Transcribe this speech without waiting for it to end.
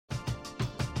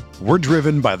We're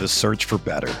driven by the search for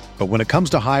better. But when it comes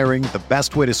to hiring, the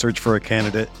best way to search for a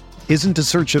candidate isn't to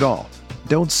search at all.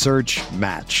 Don't search,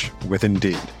 match with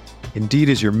Indeed. Indeed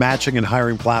is your matching and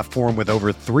hiring platform with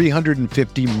over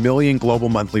 350 million global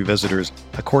monthly visitors,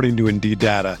 according to Indeed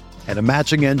data, and a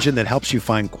matching engine that helps you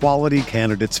find quality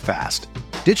candidates fast.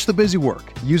 Ditch the busy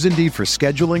work. Use Indeed for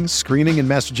scheduling, screening, and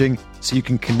messaging so you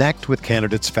can connect with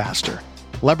candidates faster.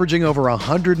 Leveraging over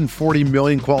 140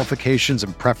 million qualifications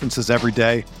and preferences every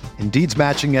day, Indeed's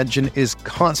matching engine is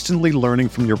constantly learning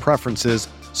from your preferences,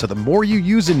 so the more you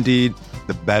use Indeed,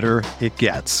 the better it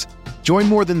gets. Join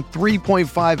more than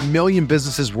 3.5 million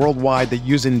businesses worldwide that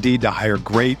use Indeed to hire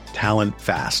great talent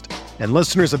fast. And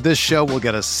listeners of this show will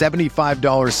get a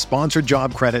 $75 sponsored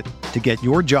job credit to get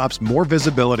your jobs more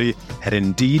visibility at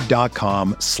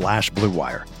Indeed.com/Blue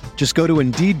Wire. Just go to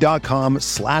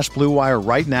Indeed.com/Blue Wire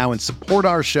right now and support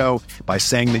our show by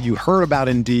saying that you heard about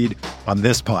Indeed on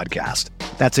this podcast.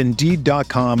 That's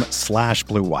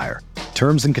Indeed.com/Blue Wire.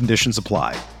 Terms and conditions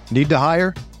apply. Need to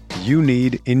hire? You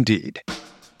need Indeed.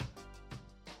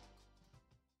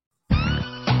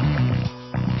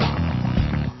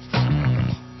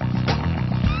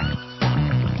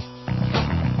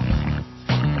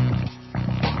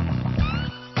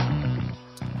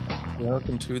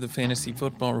 Welcome to the Fantasy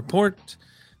Football Report,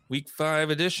 Week 5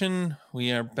 edition.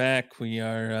 We are back. We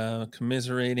are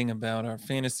commiserating about our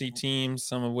fantasy teams,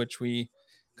 some of which we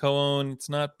co-own. It's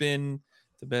not been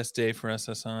the best day for us,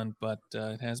 Hassan, but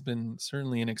it has been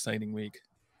certainly an exciting week.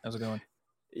 How's it going?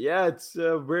 Yeah, it's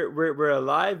we're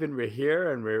alive and we're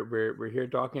here and we're here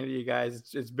talking to you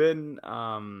guys. It's been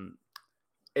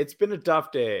a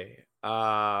tough day.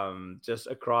 Just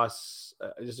across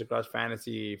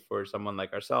fantasy for someone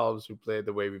like ourselves who play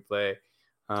the way we play.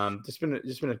 Just been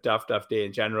a tough day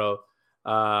in general.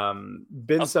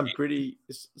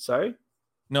 Sorry.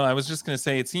 No, I was just going to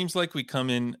say, it seems like we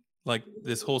come in like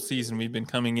this whole season, we've been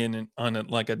coming in on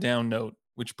a down note,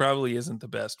 which probably isn't the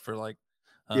best for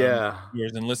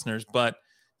viewers and listeners. But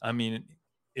I mean,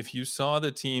 if you saw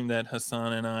the team that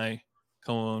Hassan and I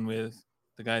co-own with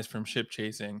the guys from Ship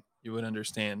Chasing, you would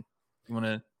understand. Do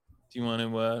you want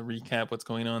to recap what's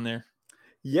going on there?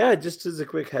 Yeah, just as a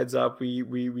quick heads up, we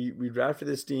drafted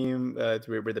this team.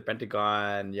 We're the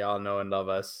Pentagon. Y'all know and love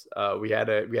us. We had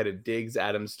a Diggs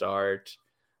Adam start.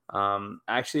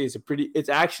 Actually, it's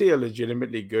actually a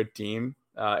legitimately good team.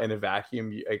 In a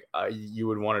vacuum, you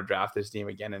would want to draft this team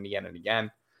again and again and again.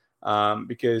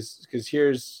 Because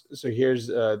here's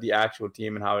the actual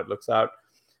team and how it looks out.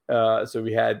 So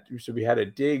we had a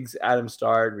Diggs Adam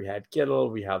start. We had Kittle.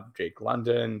 We have Drake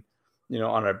London.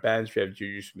 On our bench, we have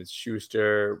Juju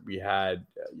Smith-Schuster. We had,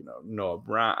 Noah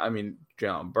Brown. I mean,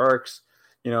 Jalen Burks.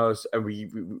 And we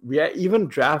even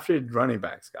drafted running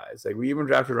backs, guys. Like, we even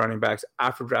drafted running backs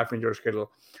after drafting George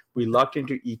Kittle. We lucked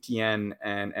into ETN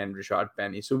and Rashad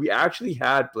Penny. So we actually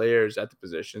had players at the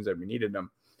positions that we needed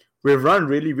them. We've run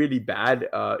really, really bad.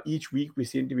 Each week, we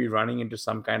seem to be running into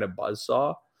some kind of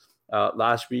buzzsaw.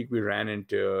 Last week, we ran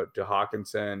into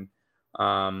Hawkinson.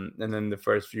 And then the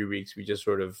first few weeks, we just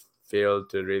sort of failed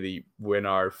to really win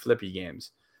our flippy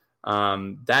games.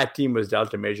 That team was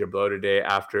dealt a major blow today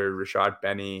after Rashad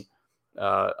Penny,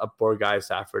 a poor guy,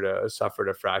 suffered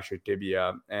a fractured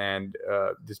tibia, and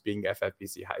this being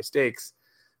FFPC high stakes,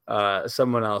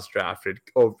 someone else drafted,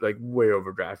 way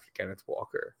overdrafted Kenneth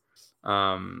Walker.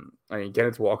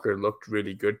 Kenneth Walker looked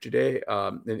really good today.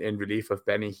 In relief of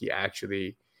Penny, he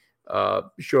actually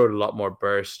showed a lot more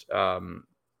burst.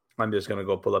 I'm just going to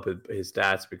go pull up his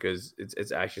stats because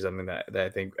it's actually something that I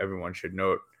think everyone should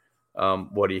note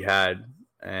what he had.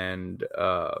 And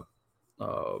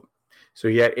so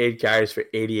he had 8 carries for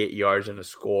 88 yards and a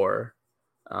score.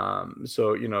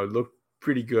 So looked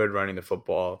pretty good running the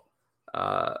football.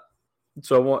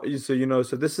 So this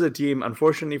is a team.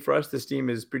 Unfortunately for us, this team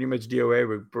is pretty much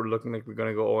DOA. We're looking like we're going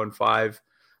to go 0-5.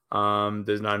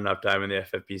 There's not enough time in the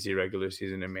FFPC regular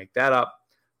season to make that up.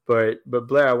 But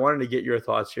Blair, I wanted to get your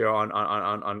thoughts here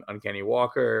on Kenny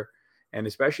Walker and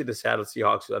especially the Seattle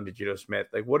Seahawks under Geno Smith.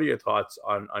 Like, what are your thoughts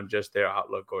on just their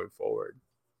outlook going forward?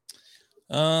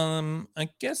 I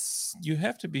guess you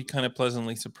have to be kind of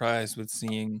pleasantly surprised with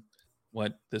seeing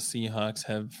what the Seahawks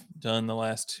have done the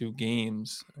last 2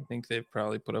 games. I think they've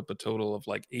probably put up a total of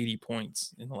like 80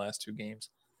 points in the last 2 games.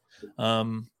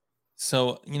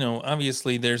 So,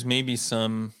 obviously there's maybe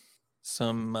some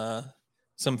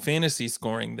fantasy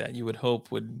scoring that you would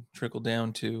hope would trickle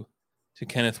down to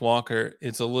Kenneth Walker.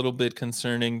 It's a little bit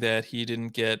concerning that he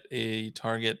didn't get a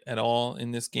target at all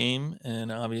in this game.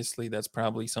 And obviously that's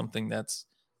probably something that's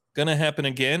going to happen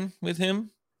again with him.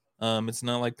 It's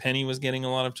not like Penny was getting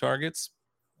a lot of targets.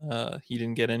 He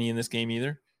didn't get any in this game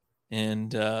either.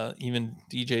 and even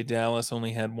DJ Dallas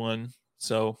only had one.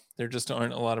 So there just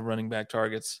aren't a lot of running back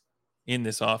targets in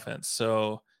this offense.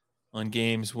 So on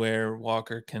games where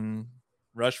Walker can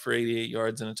rush for 88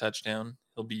 yards and a touchdown,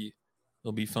 he'll be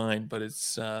fine. But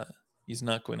it's he's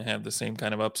not going to have the same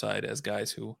kind of upside as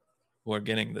guys who are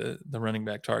getting the running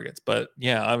back targets. But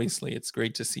yeah, obviously it's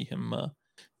great to see him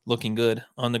looking good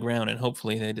on the ground, and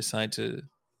hopefully they decide to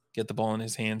get the ball in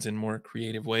his hands in more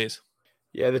creative ways.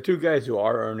 Yeah, the two guys who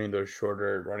are earning those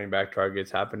shorter running back targets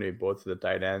happen to be both of the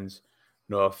tight ends.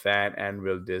 Noah Fant and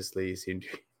Will Disley seem to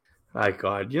be, my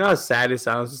God, you know how sad it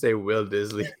sounds to say Will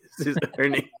Disley is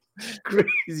earning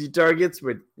crazy targets,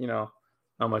 but you know,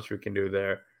 not much we can do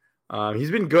there.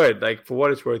 He's been good. Like, for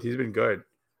what it's worth, he's been good.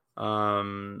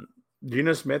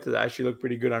 Geno Smith has actually looked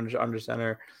pretty good under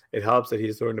center. It helps that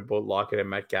he's throwing to both Lockett and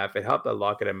Metcalf. It helped that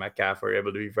Lockett and Metcalf were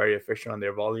able to be very efficient on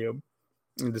their volume.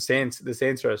 And the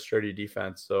Saints are a sturdy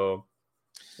defense, so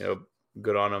you know,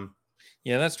 good on them.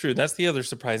 Yeah, that's true. That's the other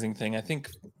surprising thing. I think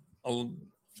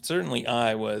certainly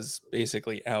I was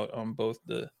basically out on both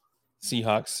the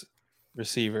Seahawks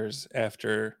receivers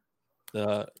after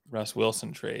the Russ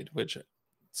Wilson trade, which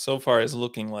so far is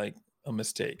looking like a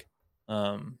mistake.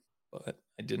 But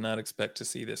I did not expect to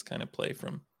see this kind of play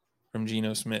from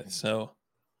Geno Smith. So,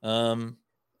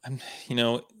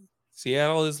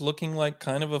 Seattle is looking like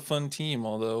kind of a fun team,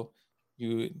 although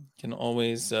you can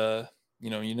always,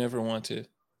 you never want to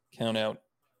count out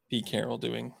Pete Carroll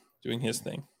doing his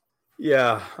thing.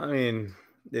 Yeah, I mean,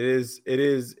 it is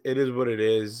what it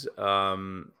is.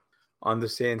 On the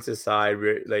Saints' side,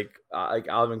 like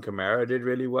Alvin Kamara did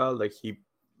really well. Like he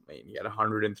had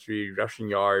 103 rushing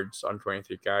yards on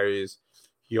 23 carries.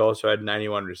 He also had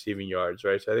 91 receiving yards,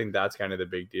 right? So I think that's kind of the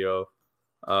big deal.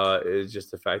 Is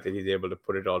just the fact that he's able to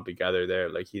put it all together there.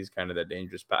 Like he's kind of the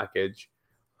dangerous package.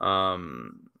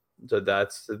 So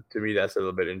that's, to me, that's a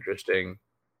little bit interesting.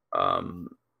 And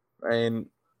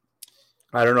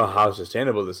I don't know how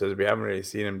sustainable this is. We haven't really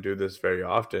seen him do this very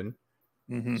often.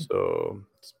 Mm-hmm. So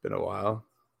it's been a while.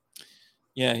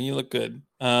 Yeah, he looked good.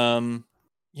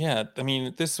 Yeah, I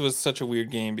mean, this was such a weird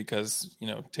game because,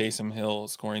 Taysom Hill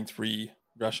scoring 3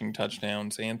 rushing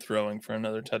touchdowns and throwing for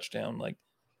another touchdown. Like,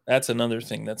 that's another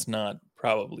thing that's not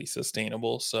probably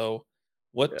sustainable. So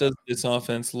what does this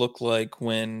offense look like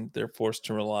when they're forced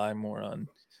to rely more on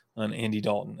Andy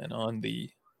Dalton and on the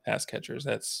pass catchers?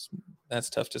 That's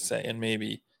tough to say. And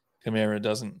maybe Kamara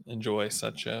doesn't enjoy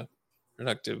such a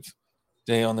productive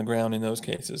day on the ground in those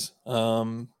cases.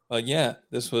 But yeah,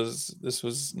 this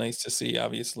was nice to see.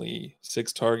 Obviously,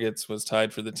 6 targets, was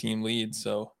tied for the team lead.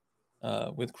 So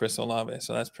with Chris Olave,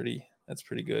 so that's pretty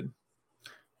good.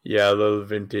 Yeah, a little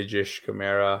vintage-ish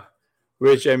Kamara,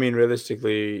 which, I mean,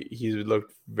 realistically, he's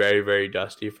looked very, very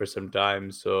dusty for some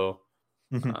time. So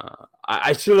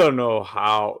I still don't know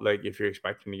how, like, if you're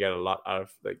expecting to get a lot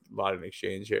in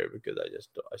exchange here, because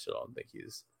I still don't think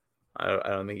I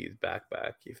don't think he's back,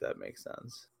 if that makes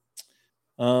sense.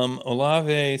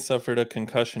 Olave suffered a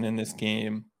concussion in this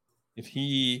game.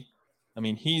 He's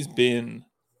been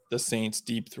the Saints'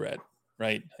 deep threat,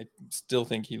 right? I still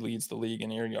think he leads the league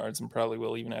in air yards and probably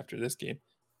will even after this game.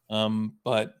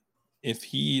 But if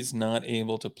he's not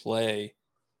able to play,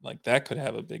 like, that could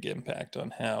have a big impact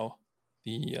on how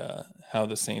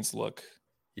the Saints look.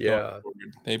 Yeah,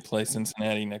 they play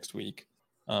Cincinnati next week.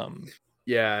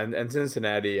 Yeah, and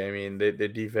Cincinnati, I mean, the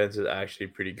defense is actually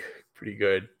pretty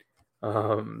good.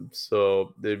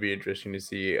 So it'd be interesting to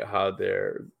see how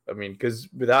because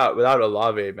without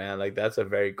Olave, man, like, that's a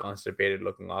very constipated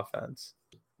looking offense.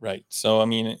 Right. So, I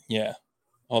mean, yeah,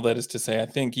 all that is to say, I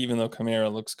think even though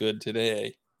Kamara looks good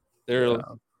today,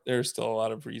 there's still a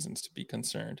lot of reasons to be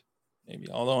concerned, maybe,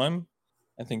 although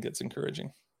I think it's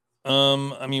encouraging.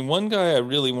 One guy I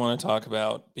really want to talk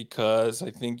about, because I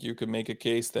think you could make a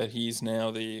case that he's now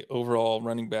the overall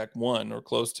running back 1 or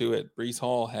close to it. Breece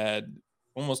Hall had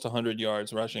almost 100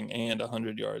 yards rushing and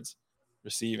 100 yards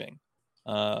receiving.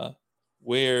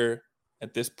 Where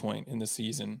at this point in the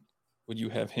season would you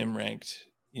have him ranked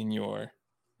in your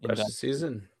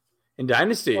season? In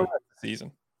Dynasty?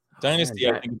 Season. Dynasty,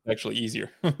 I think it's actually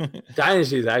easier.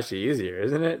 Dynasty is actually easier,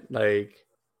 isn't it?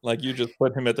 Like you just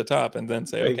put him at the top and then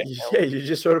say, okay. Yeah, you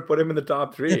just sort of put him in the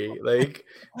top 3.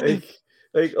 if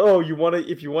you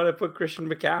want to put Christian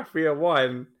McCaffrey at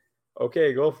 1,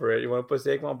 okay, go for it. You want to put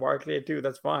Saquon Barkley at 2,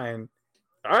 that's fine.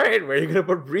 All right, where are you going to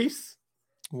put Breece?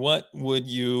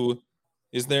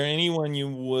 Is there anyone you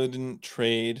wouldn't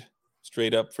trade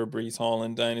straight up for Breece Hall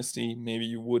in Dynasty? Maybe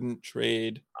you wouldn't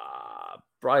trade.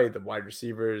 Probably the wide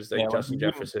receivers, like Justin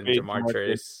Jefferson, Jamar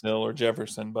Chase, Hill, or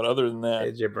Jefferson. But other than that,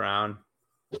 AJ Brown.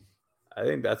 I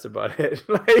think that's about it.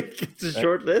 It's a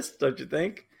short list, don't you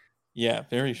think? Yeah,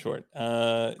 very short.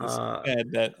 It's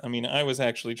bad that I mean, I was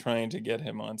actually trying to get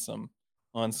him on some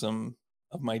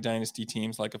of my dynasty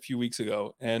teams like a few weeks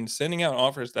ago, and sending out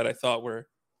offers that I thought were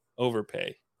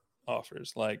overpay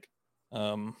offers. Like, I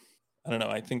don't know.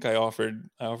 I think I offered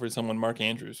someone Mark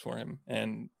Andrews for him,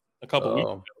 and a couple weeks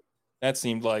Oh, ago, that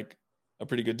seemed like a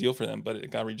pretty good deal for them, but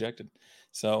it got rejected.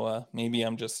 So maybe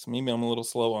I'm a little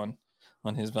slow on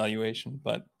his valuation,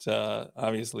 but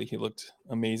obviously he looked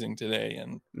amazing today,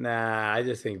 and nah, I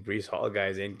just think Brees Hall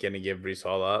guys ain't gonna give Brees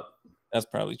Hall up. that's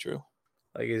probably true.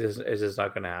 Like it's just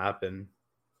not gonna happen.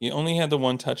 He only had the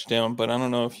one touchdown, but I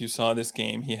don't know if you saw this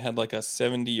game. He had like a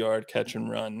 70-yard catch and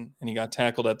run, and he got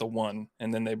tackled at the one,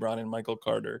 and then they brought in Michael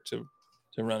Carter to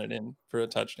run it in for a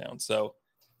touchdown. So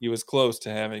he was close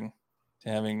to having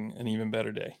an even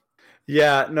better day.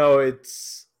 Yeah, no,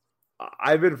 it's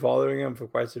I've been following him for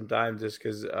quite some time just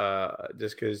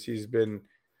because he's been.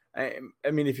 I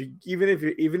mean, if you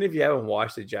haven't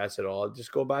watched the Jets at all,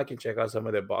 just go back and check out some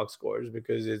of their box scores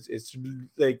because it's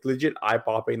like legit eye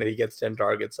popping that he gets 10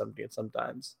 targets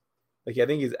sometimes. Like I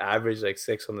think he's averaged like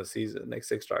 6 on the season, like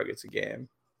 6 targets a game.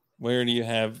 Where do you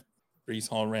have Brees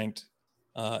Hall ranked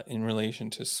in relation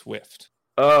to Swift?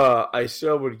 I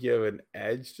still would give an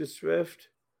edge to Swift.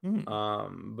 Hmm.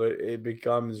 But it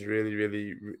becomes really,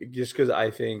 really just because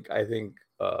I think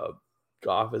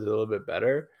Goff is a little bit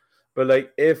better. But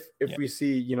like if Yeah. we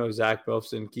see Zach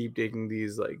Wilson keep taking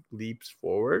these like leaps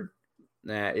forward,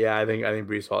 yeah, I think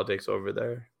Brees Hall takes over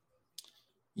there.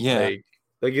 Yeah.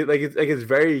 It's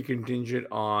very contingent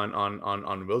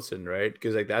on Wilson, right?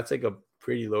 Because like that's like a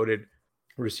pretty loaded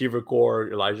receiver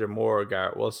core. Elijah Moore,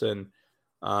 Garrett Wilson.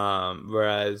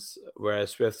 Whereas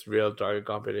Swift's real target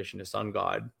competition is Sun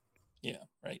God. Yeah,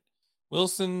 right.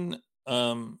 Wilson,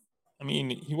 I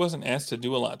mean, he wasn't asked to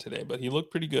do a lot today, but he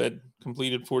looked pretty good.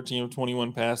 Completed 14 of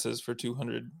 21 passes for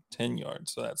 210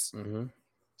 yards. So that's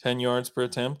 10 yards per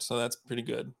attempt. So that's pretty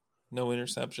good. No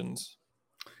interceptions.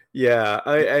 Yeah,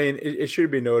 I mean, it should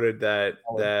be noted that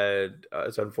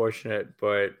it's unfortunate,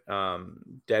 but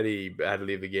Deddy had to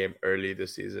leave the game early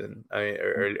this season. I mean,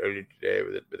 early today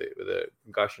with a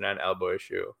concussion and elbow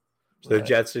issue. So the Right.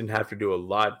 Jets didn't have to do a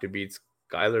lot to beat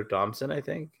Skylar Thompson, I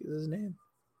think is his name.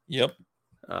 Yep.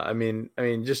 I mean,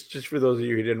 just for those of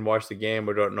you who didn't watch the game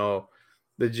or don't know,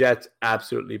 the Jets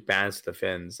absolutely pantsed the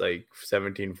Finns like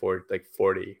 17-4, like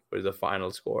 40 was the final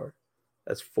score.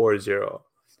 That's 4-0.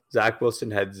 Zach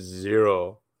Wilson had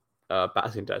 0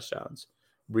 passing touchdowns.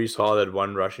 Brees Hall had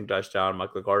 1 rushing touchdown.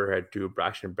 Michael Carter had 2.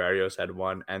 Braxton Berrios had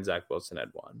 1, and Zach Wilson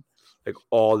had 1. Like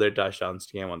all their touchdowns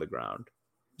came on the ground.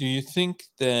 Do you think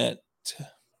that,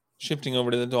 shifting over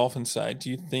to the Dolphins side, do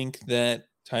you think that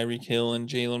Tyreek Hill and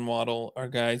Jalen Waddle are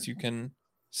guys you can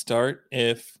start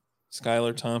if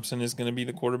Skylar Thompson is going to be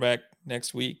the quarterback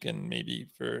next week and maybe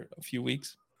for a few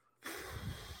weeks?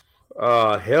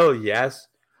 Hill, yes.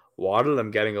 Waddle, I'm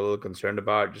getting a little concerned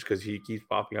about just because he keeps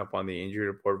popping up on the injury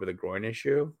report with a groin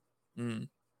issue.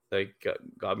 Like,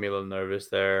 got me a little nervous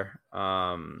there.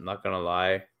 Not gonna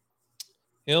lie.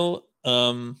 Hill,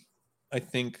 I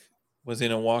think, was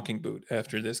in a walking boot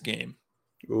after this game.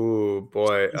 Ooh,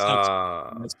 boy.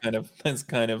 That's kind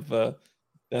of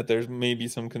that there's maybe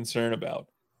some concern about.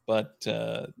 But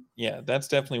yeah, that's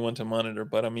definitely one to monitor.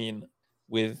 But I mean,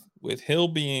 with Hill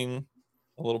being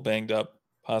a little banged up,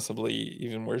 possibly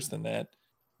even worse than that,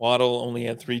 Waddle only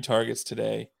had 3 targets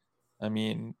today. I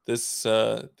mean, this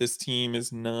team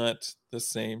is not the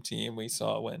same team we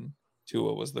saw when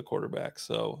Tua was the quarterback.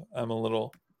 So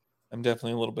I'm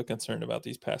definitely a little bit concerned about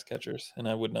these pass catchers, and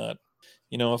I would not,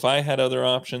 if I had other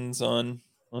options on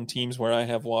teams where I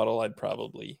have Waddle, I'd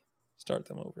probably start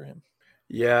them over him.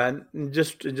 Yeah, and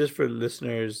just for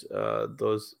listeners,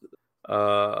 those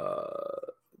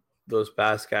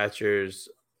pass catchers,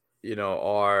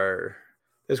 are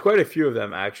there's quite a few of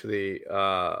them actually.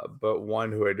 But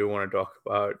one who I do want to talk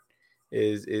about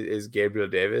is Gabriel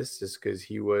Davis, just because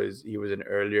he was an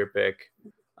earlier pick.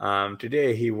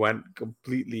 Today he went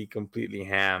completely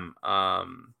ham.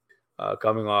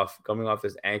 Coming off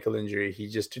this ankle injury, he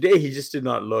just did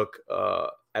not look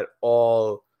at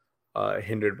all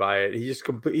hindered by it. He just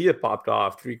popped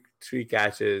off three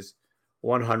catches,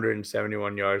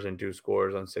 171 yards and 2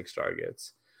 scores on 6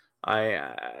 targets.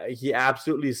 He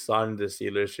absolutely sunned the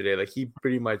Steelers today. Like he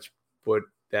pretty much put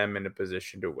them in a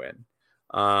position to win.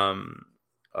 And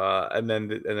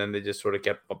then they just sort of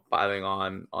kept piling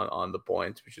on the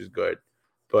points, which is good.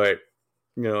 But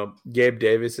Gabe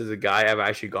Davis is a guy. I've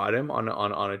actually got him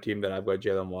on a team that I've got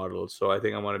Jalen Waddle. So I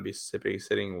think I'm going to be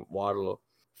sitting Waddle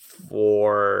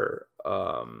for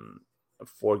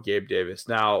Gabe Davis.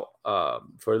 Now,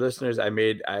 for listeners, I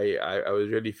was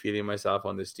really feeling myself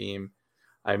on this team.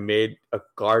 I made a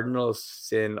cardinal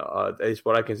sin, at least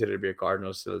what I consider to be a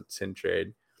cardinal sin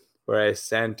trade, where I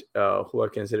sent who I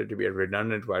consider to be a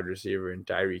redundant wide receiver in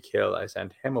Tyreek Hill. I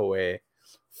sent him away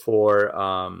for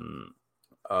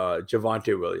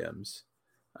Javonte Williams.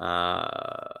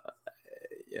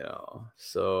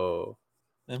 So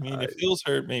I mean, if Hill's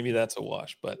hurt, maybe that's a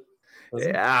wash, but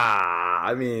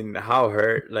I mean, how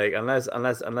hurt? Like, unless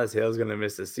Hill's gonna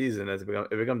miss the season, it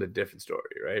becomes a different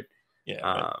story, right?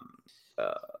 Yeah.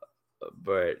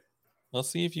 But we'll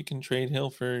see if you can trade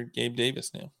Hill for Gabe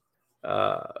Davis now.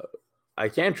 I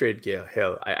can't trade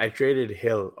Hill. I traded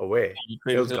Hill away.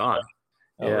 Hill's gone.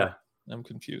 Oh, yeah, right. I'm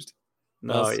confused.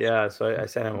 No, yeah. So I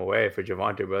sent him away for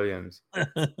Javonte Williams.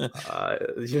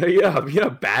 You know how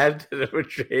bad of a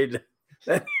trade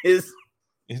that is.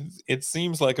 It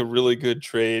seems like a really good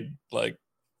trade. Like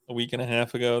a week and a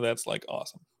half ago, that's like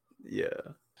awesome. Yeah,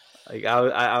 like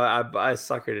I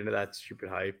suckered into that stupid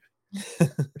hype.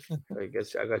 I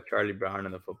guess I got Charlie Brown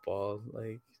in the football,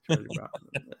 like Charlie Brown.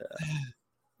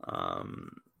 Yeah.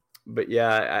 But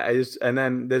yeah, I just, and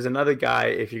then there's another guy.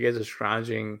 If you guys are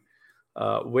scrounging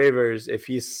waivers, if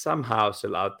he's somehow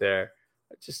still out there,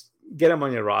 just get him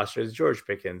on your roster. It's George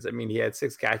Pickens. I mean, he had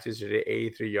 6 catches today,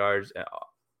 83 yards,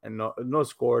 and no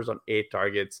scores on 8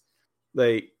 targets.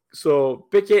 Like, so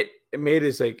Pickett made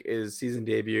his season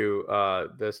debut.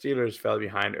 The Steelers fell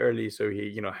behind early, so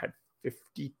he had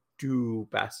 52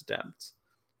 pass attempts,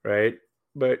 right?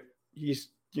 But he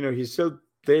still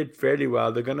played fairly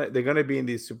well. They're gonna be in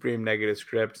these supreme negative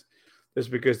scripts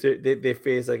just because they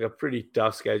face like a pretty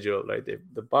tough schedule, right?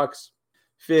 The Bucks,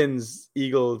 Finns,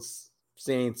 Eagles,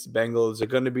 Saints, Bengals are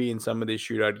gonna be in some of these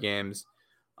shootout games.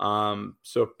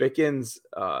 So Pickens,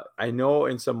 I know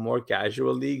in some more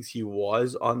casual leagues he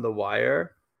was on the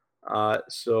wire.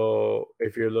 So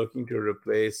if you're looking to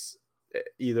replace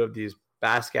either of these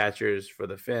pass catchers for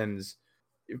the Finns,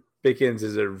 Pickens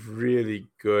is a really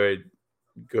good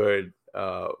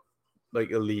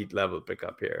elite level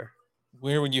pickup here.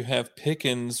 Where would you have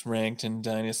Pickens ranked in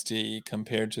Dynasty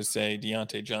compared to, say,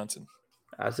 Deontay Johnson?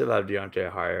 I still have Deontay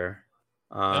higher.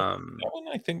 That one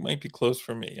I think might be close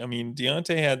for me. I mean,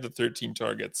 Deontay had the 13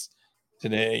 targets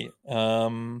today.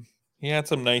 He had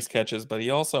some nice catches, but he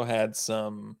also had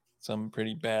some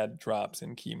pretty bad drops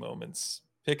in key moments.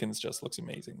 Pickens just looks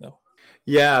amazing, though.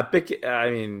 Yeah, I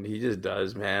mean, he just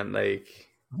does, man. Like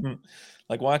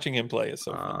watching him play is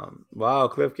so fun. Wow,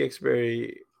 Cliff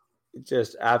Kingsbury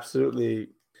just absolutely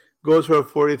goes for a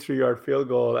 43-yard field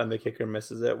goal, and the kicker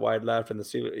misses it wide left, and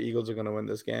the Eagles are going to win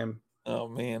this game. Oh,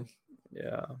 man.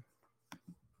 Yeah.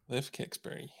 Cliff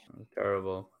Kingsbury.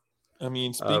 Terrible. I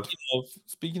mean,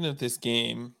 speaking of this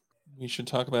game, we should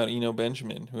talk about Eno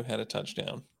Benjamin, who had a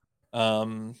touchdown.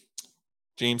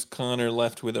 James Conner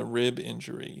left with a rib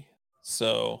injury.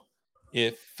 So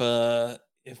if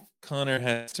Conner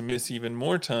has to miss even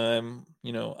more time,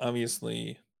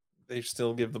 obviously they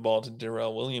still give the ball to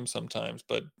Darrell Williams sometimes.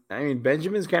 But I mean,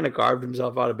 Benjamin's kind of carved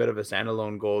himself out a bit of a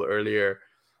standalone goal earlier.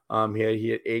 He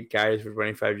had 8 carries for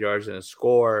 25 yards and a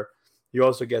score. You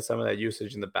also get some of that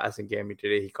usage in the passing game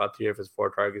today. He caught 3 of his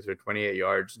 4 targets for 28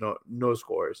 yards, no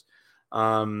scores.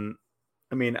 I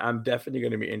mean, I'm definitely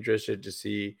going to be interested to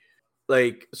see.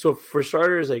 So for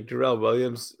starters, Darrell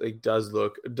Williams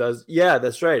yeah,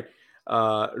 that's right.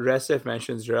 Resif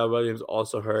mentions Darrell Williams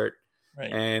also hurt, right.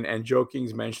 and Joe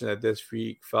Kings mentioned that this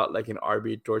week felt like an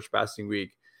RB torch passing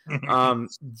week.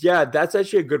 Yeah, that's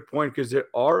actually a good point because there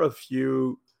are a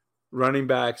few running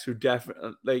backs who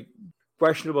definitely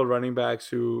questionable running backs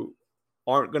who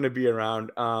aren't going to be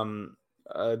around.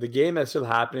 The game that's still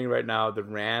happening right now, the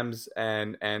Rams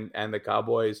and the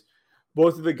Cowboys.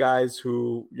 Both of the guys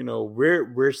who,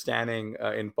 we're standing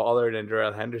in Pollard and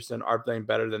Darrell Henderson are playing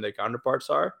better than their counterparts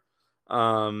are.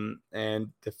 And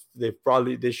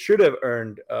they should have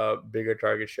earned a bigger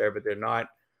target share, but they're not.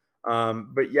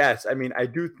 But yes, I mean, I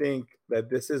do think that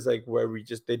this is where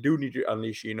they do need to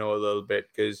unleash, a little bit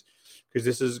because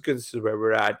this is where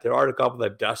we're at. There are a couple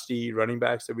of dusty running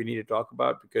backs that we need to talk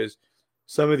about because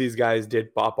some of these guys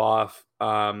did pop off.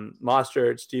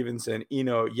 Mostert, Stevenson,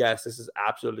 Eno. Yes, this is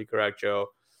absolutely correct, Joe.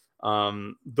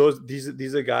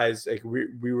 These are guys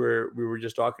we were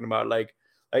just talking about. Like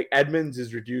Edmonds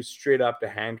is reduced straight up to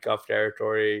handcuff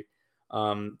territory.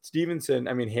 Stevenson,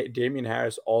 I mean, Damian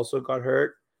Harris also got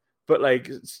hurt, but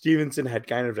Stevenson had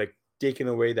kind of taken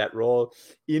away that role.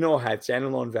 Eno had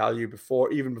standalone value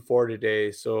even before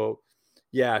today. So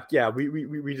yeah,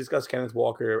 we discussed Kenneth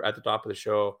Walker at the top of the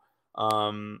show.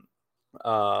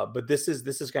 But this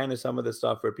is kind of some of the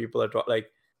stuff where people are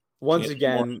once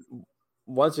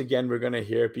again we're gonna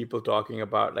hear people talking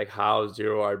about how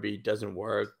zero RB doesn't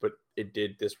work, but it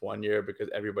did this one year because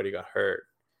everybody got hurt.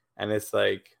 And it's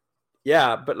like,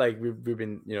 yeah, but like we've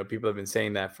been, people have been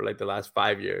saying that for like the last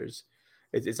 5 years.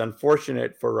 It's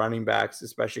unfortunate for running backs,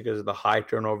 especially because of the high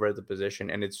turnover at the position.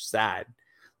 And it's sad.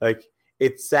 Like,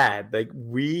 it's sad. Like,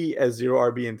 we as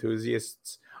zero RB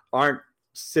enthusiasts aren't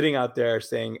sitting out there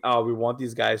saying, oh, we want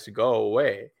these guys to go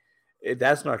away.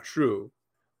 That's not true.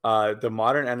 The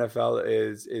modern NFL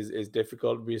is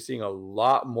difficult. We're seeing a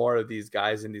lot more of these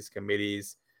guys in these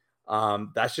committees.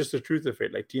 That's just the truth of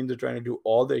it. Like, teams are trying to do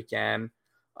all they can.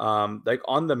 Like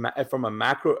from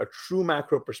a true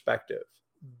macro perspective,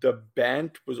 the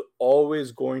bent was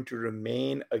always going to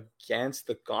remain against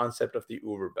the concept of the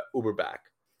Uber back.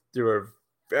 There are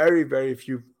very, very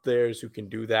few players who can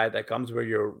do that. That comes where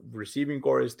your receiving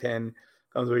core is 10,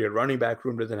 comes where your running back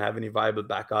room doesn't have any viable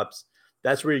backups.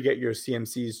 That's where you get your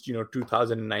CMC's,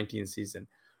 2019 season,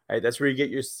 right? That's where you get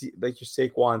your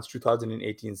Saquon's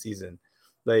 2018 season.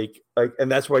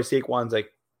 And that's why Saquon's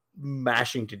like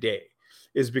mashing today,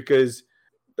 is because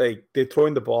like they're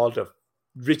throwing the ball to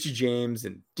Richie James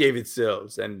and David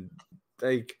Sills and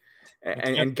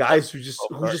and guys who just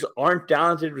aren't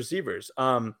talented receivers.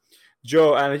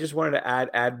 Joe, and I just wanted to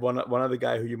add one other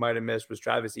guy who you might have missed was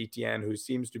Travis Etienne, who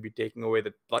seems to be plucking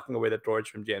away the torch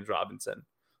from James Robinson.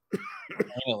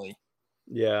 Finally.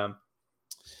 Yeah.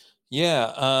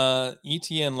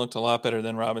 Etienne looked a lot better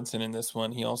than Robinson in this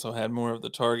one. He also had more of the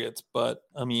targets, but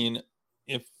I mean,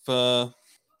 if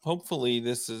hopefully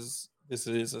this is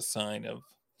a sign of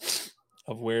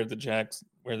where the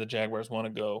Jaguars want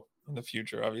to go in the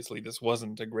future. Obviously, this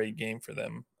wasn't a great game for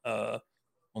them.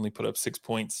 Only put up 6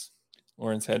 points.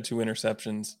 Lawrence had 2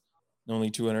 interceptions, only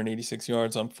 286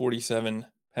 yards on 47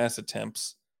 pass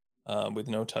attempts, with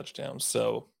no touchdowns.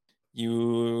 So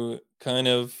you kind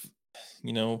of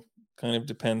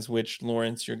depends which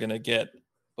Lawrence you're going to get,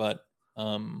 but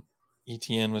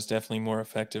Etienne was definitely more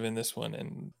effective in this one,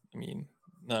 and I mean,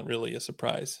 not really a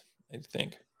surprise, I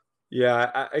think.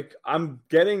 Yeah,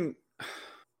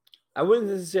 I wouldn't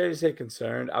necessarily say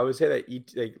concerned. I would say that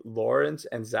Lawrence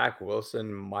and Zach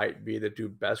Wilson might be the 2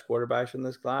 best quarterbacks in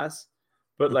this class,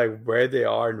 but like where they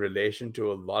are in relation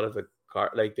to a lot of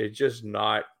they're just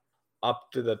not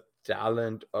up to the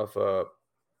talent of a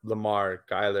Lamar,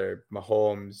 Kyler,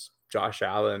 Mahomes, Josh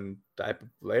Allen type of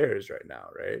players right now,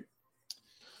 right?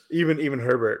 Even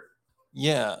Herbert.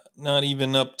 Yeah, not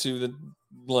even up to the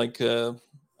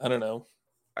I don't know.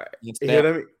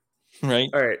 Right.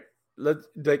 All right.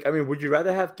 Would you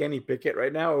rather have Kenny Pickett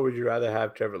right now, or would you rather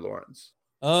have Trevor Lawrence?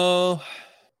 Oh,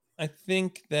 I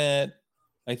think that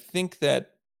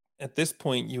at this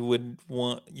point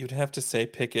you'd have to say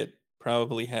Pickett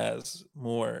probably has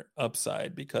more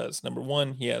upside, because number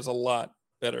one, he has a lot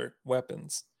better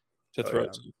weapons to throw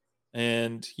to,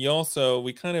 and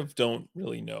we kind of don't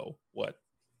really know what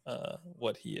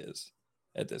he is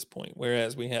at this point.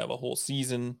 Whereas we have a whole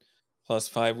season plus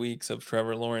 5 weeks of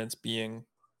Trevor Lawrence being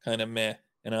kind of meh.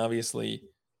 And obviously,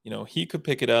 he could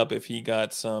pick it up if he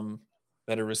got some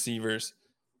better receivers,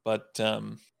 but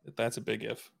that's a big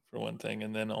if for one thing.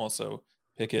 And then also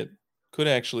Pickett could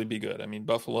actually be good. I mean,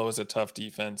 Buffalo is a tough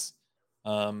defense.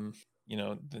 The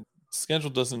schedule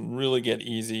doesn't really get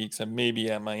easy except maybe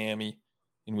at Miami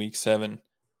in week 7.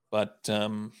 But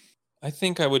I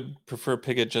think I would prefer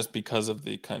Pickett just because of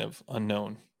the kind of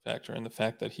unknown factor and the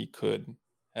fact that he could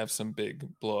have some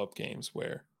big blow-up games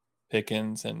where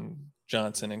Pickens and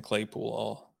Johnson and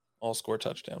Claypool all score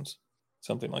touchdowns,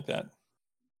 something like that.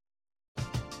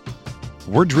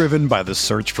 We're driven by the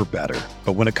search for better.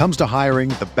 But when it comes to hiring,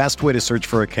 the best way to search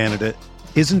for a candidate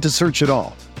isn't to search at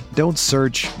all. Don't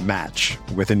search, match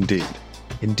with Indeed.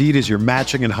 Indeed is your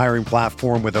matching and hiring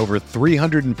platform with over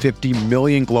 350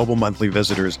 million global monthly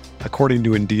visitors, according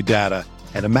to Indeed data,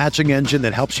 and a matching engine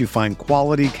that helps you find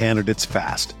quality candidates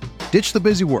fast. Ditch the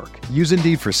busy work. Use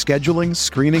Indeed for scheduling,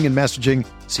 screening, and messaging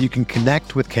so you can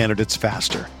connect with candidates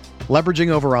faster. Leveraging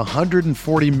over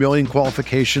 140 million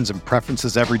qualifications and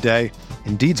preferences every day,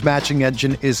 Indeed's matching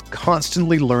engine is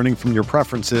constantly learning from your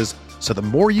preferences, so the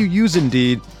more you use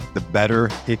Indeed, the better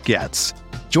it gets.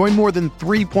 Join more than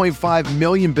 3.5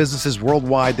 million businesses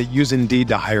worldwide that use Indeed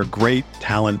to hire great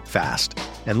talent fast.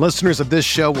 And listeners of this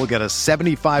show will get a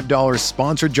 $75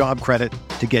 sponsored job credit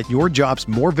to get your jobs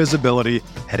more visibility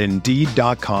at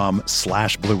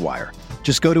Indeed.com/Blue Wire.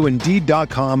 Just go to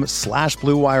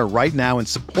Indeed.com/Blue Wire right now and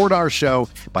support our show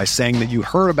by saying that you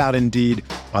heard about Indeed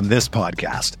on this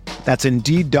podcast. That's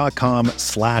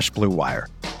Indeed.com/Blue Wire.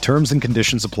 Terms and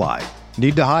conditions apply.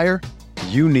 Need to hire?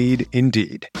 You need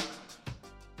Indeed.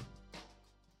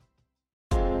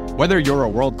 Whether you're a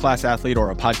world-class athlete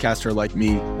or a podcaster like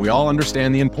me, we all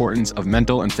understand the importance of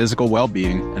mental and physical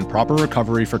well-being and proper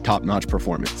recovery for top-notch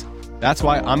performance. That's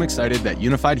why I'm excited that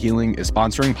Unified Healing is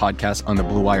sponsoring podcasts on the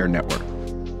Blue Wire Network.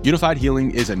 Unified Healing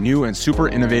is a new and super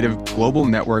innovative global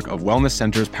network of wellness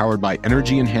centers powered by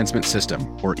Energy Enhancement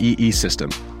System, or EE System.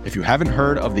 If you haven't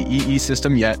heard of the EE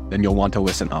System yet, then you'll want to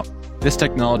listen up. This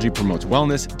technology promotes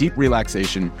wellness, deep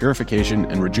relaxation, purification,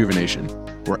 and rejuvenation.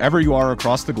 Wherever you are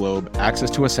across the globe, access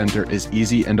to a center is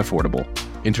easy and affordable.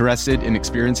 Interested in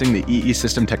experiencing the EE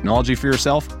System technology for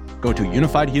yourself? Go to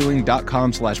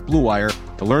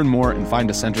unifiedhealing.com/bluewire to learn more and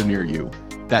find a center near you.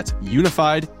 That's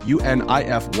unified,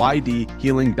 UNIFYD,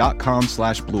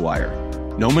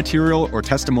 healing.com/bluewire. No material or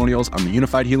testimonials on the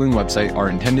Unified Healing website are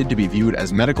intended to be viewed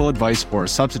as medical advice or a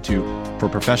substitute for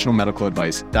professional medical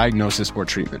advice, diagnosis, or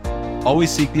treatment. Always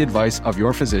seek the advice of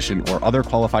your physician or other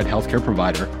qualified healthcare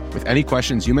provider with any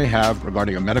questions you may have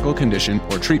regarding a medical condition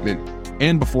or treatment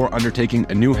and before undertaking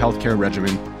a new healthcare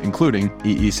regimen, including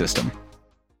EE System.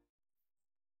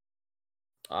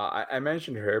 I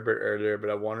mentioned Herbert earlier, but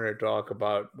I wanted to talk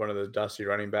about one of those dusty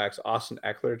running backs. Austin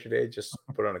Eckler today just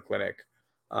put on a clinic.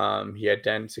 He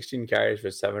had 16 carries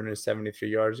for 773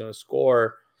 yards and a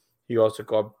score. He also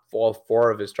got all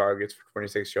 4 of his targets for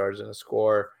 26 yards and a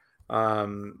score. I'll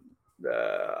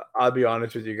be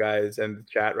honest with you guys in the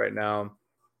chat right now.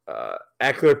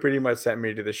 Eckler pretty much sent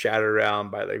me to the shadow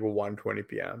realm by like 1:20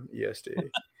 p.m. EST.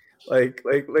 like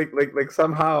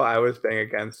somehow I was playing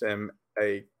against him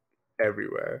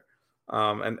everywhere.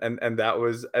 And that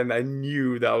was, and I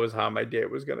knew that was how my day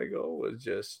was gonna go, was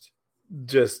just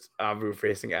Avu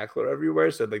facing Eckler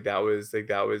everywhere. So that was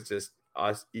just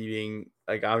us eating.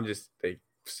 Like I'm just like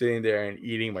sitting there and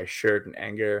eating my shirt in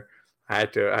anger. I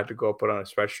had to go put on a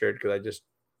sweatshirt because I just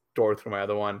tore through my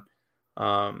other one.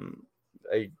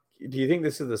 Do you think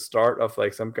this is the start of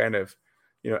like some kind of,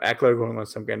 Eckler going on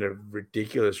some kind of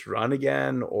ridiculous run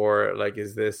again, or like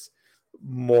is this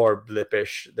more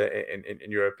blippish in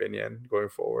your opinion going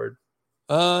forward?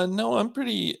 No, I'm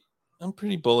pretty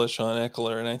bullish on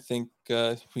Eckler, and I think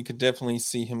we could definitely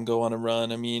see him go on a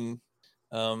run. I mean,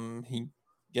 he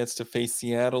gets to face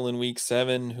Seattle in week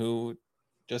 7, who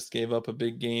just gave up a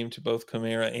big game to both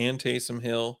Kamara and Taysom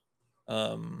Hill.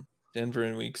 Denver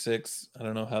in week 6, I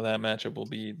don't know how that matchup will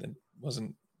be. That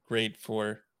wasn't great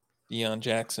for Deion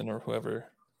Jackson or whoever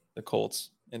the Colts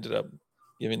ended up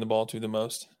giving the ball to the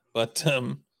most. But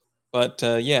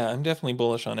yeah, I'm definitely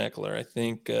bullish on Eckler. I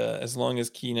think as long as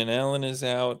Keenan Allen is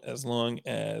out, as long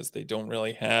as they don't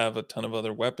really have a ton of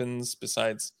other weapons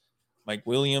besides Mike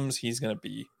Williams, he's going to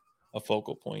be a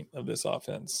focal point of this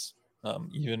offense,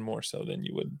 even more so than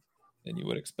you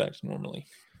would expect normally.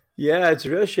 Yeah, it's a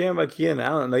real shame about Keenan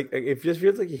Allen. Like it just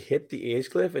feels like he hit the age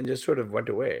cliff and just sort of went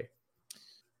away.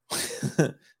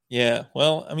 Yeah,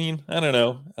 well, I mean, I don't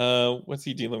know. What's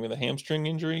he dealing with? A hamstring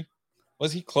injury?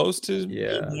 Was he close to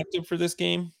being active for this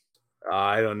game?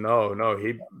 I don't know. No,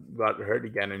 he got hurt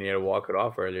again and he had to walk it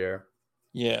off earlier.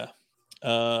 Yeah.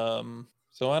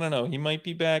 So I don't know. He might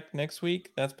be back next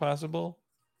week. That's possible.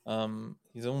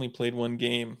 He's only played 1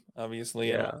 game, obviously.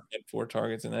 Yeah. I don't get 4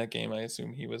 targets in that game. I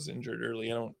assume he was injured early.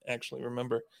 I don't actually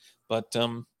remember. But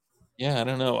yeah, I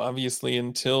don't know. Obviously,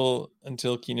 until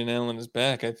Keenan Allen is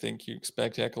back, I think you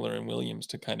expect Eckler and Williams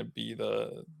to kind of be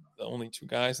the only 2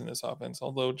 guys in this offense.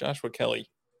 Although Joshua Kelly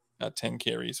got 10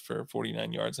 carries for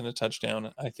 49 yards and a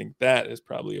touchdown. I think that is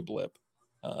probably a blip.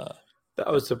 That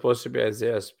was supposed to be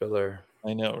Isaiah Spiller.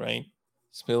 I know, right?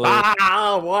 Spiller.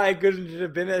 Why couldn't it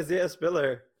have been Isaiah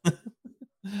Spiller?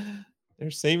 They're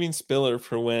saving Spiller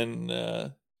for when,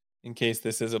 in case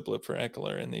this is a blip for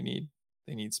Eckler and they need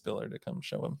Spiller to come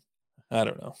show him. I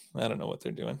don't know what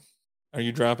they're doing. Are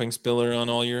you dropping Spiller on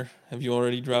all your? Have you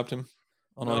already dropped him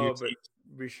on all your teams?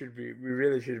 We should be. We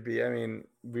really should be. I mean,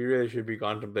 we really should be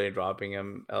contemplating dropping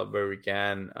him where we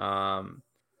can. I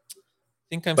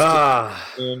think I'm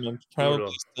probably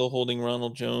still holding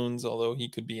Ronald Jones, although he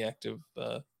could be active.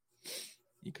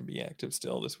 He could be active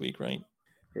still this week, right?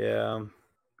 Yeah.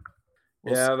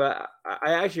 But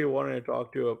I actually wanted to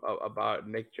talk to you about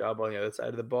Nick Chubb on the other side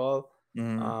of the ball.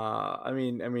 Mm-hmm.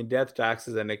 I mean, death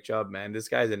taxes and Nick Chubb, man. This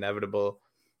guy's inevitable.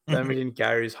 17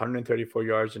 carries, 134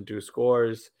 yards, and 2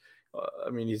 scores. I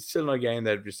mean, he's still not getting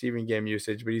that receiving game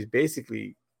usage, but he's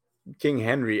basically King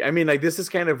Henry. I mean, like, this is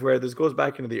kind of where this goes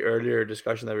back into the earlier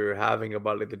discussion that we were having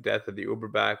about like the death of the Uber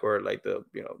back, or like the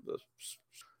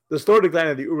slow decline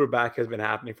of the Uber back has been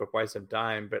happening for quite some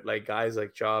time. But like guys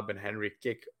like Chubb and Henry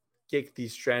kick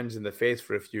these trends in the face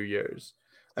for a few years.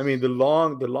 I mean, the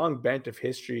long bent of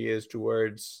history is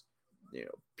towards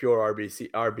pure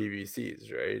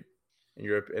RBBCs, right? In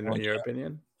your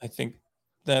opinion, I think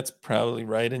that's probably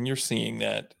right, and you're seeing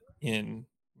that in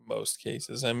most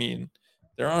cases. I mean,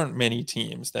 there aren't many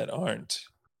teams that aren't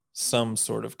some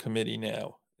sort of committee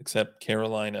now. except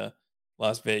Carolina,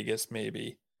 Las Vegas,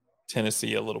 maybe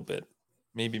Tennessee a little bit,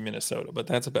 maybe Minnesota, but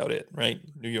that's about it, right?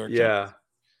 New York. Yeah.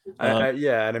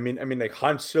 And I mean, like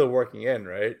Hunt's still working in,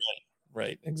 right?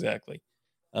 Right, exactly.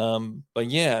 But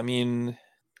yeah, I mean,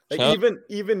 like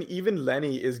even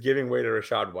Lenny is giving way to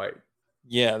Rachaad White.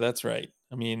 Yeah, that's right.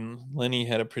 I mean, Lenny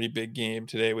had a pretty big game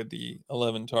today with the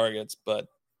 11 targets, but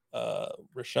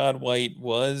Rachaad White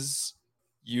was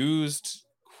used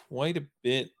quite a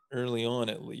bit early on,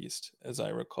 at least, as I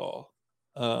recall.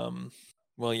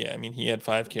 Well, yeah, I mean, he had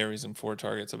 5 carries and 4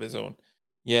 targets of his own.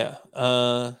 Yeah.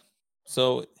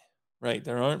 So, right,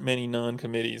 there aren't many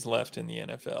non-committees left in the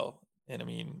NFL. And I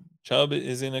mean, Chubb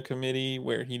is in a committee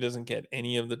where he doesn't get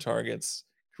any of the targets.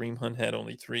 Kareem Hunt had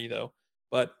only 3, though.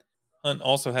 But Hunt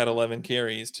also had 11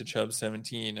 carries to Chubb's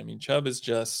 17. I mean, Chubb is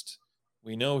just,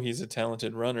 we know he's a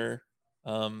talented runner.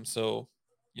 So,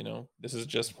 this is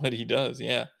just what he does.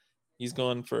 Yeah. He's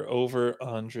gone for over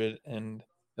 100 and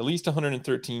at least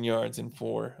 113 yards in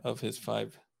 4 of his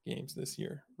 5 games this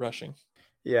year, rushing.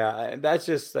 Yeah. And that's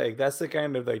just that's the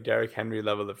kind of Derrick Henry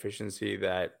level efficiency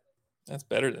that's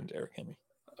better than Derrick Henry.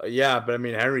 Yeah. But I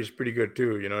mean, Henry's pretty good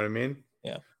too. You know what I mean?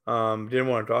 Yeah. Didn't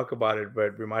want to talk about it,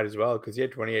 but we might as well because he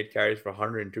had 28 carries for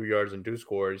 102 yards and 2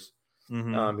 scores.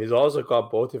 Mm-hmm. He's also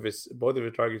caught both of his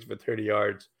targets for 30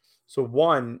 yards. So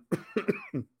one,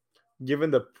 given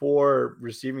the poor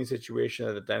receiving situation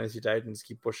that the Tennessee Titans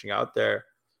keep pushing out there,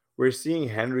 we're seeing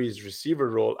Henry's receiver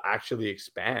role actually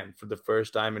expand for the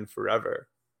first time in forever.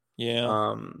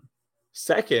 Yeah.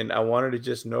 Second, I wanted to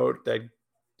just note that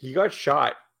he got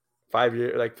shot 5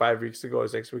 weeks ago,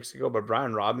 6 weeks ago, but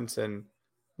Brian Robinson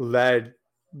led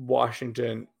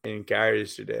Washington in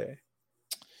carries today.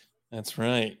 That's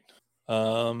right.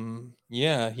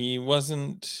 Yeah, he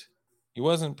wasn't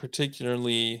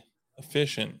particularly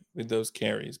efficient with those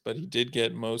carries, but he did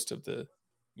get most of the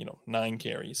 9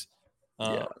 carries.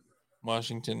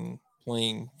 Washington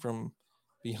playing from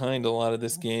behind a lot of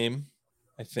this game,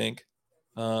 I think.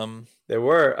 They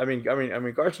were. I mean,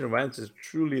 Carson Wentz is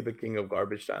truly the king of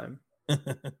garbage time.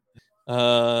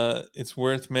 It's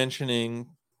worth mentioning,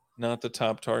 not the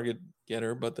top target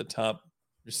getter, but the top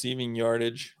receiving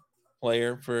yardage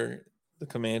player for the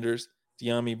Commanders,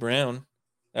 Dyami Brown.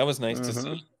 That was nice to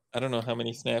see. I don't know how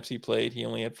many snaps he played. He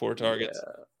only had 4 targets.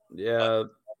 Yeah.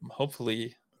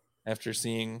 Hopefully, after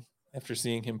seeing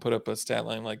him put up a stat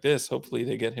line like this, hopefully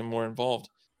they get him more involved.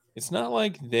 It's not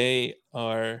like they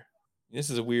are. This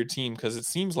is a weird team because it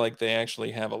seems like they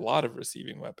actually have a lot of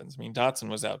receiving weapons. I mean, Dotson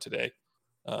was out today,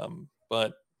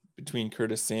 but between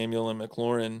Curtis Samuel and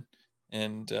McLaurin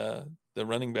and the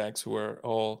running backs who are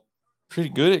all pretty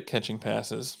good at catching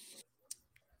passes.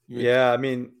 I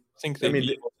think they'd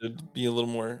be able to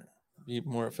be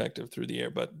more effective through the air.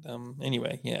 But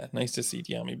anyway, yeah, nice to see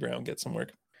Dyami Brown get some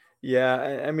work.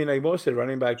 Yeah, I mean, most of the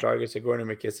running back targets are going to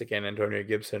McKissick and Antonio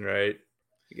Gibson, right?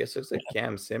 I guess it's like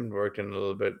Cam Sims worked in a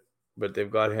little bit, but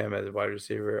they've got him as a wide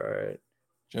receiver. All right.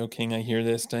 Joe King, I hear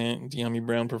this. Dyami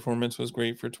Brown performance was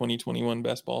great for 2021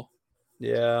 best ball.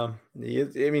 Yeah, he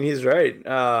is. I mean, he's right.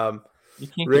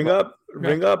 Ring up.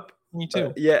 Me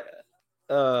too.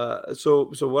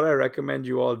 So what I recommend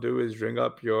you all do is ring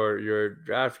up your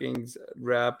DraftKings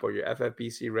rep or your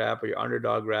FFPC rep or your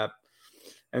underdog rep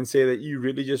and say that you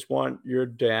really just want your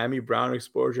Dyami Brown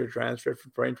exposure transferred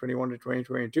from 2021 to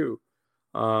 2022.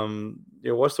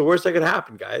 What's the worst that could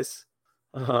happen, guys?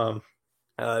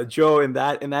 Joe, in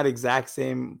that exact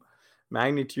same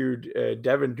magnitude,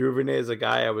 Devin Duvernay is a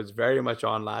guy I was very much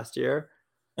on last year,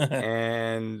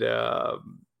 and I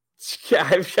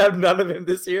have none of him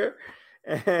this year,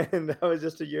 and that was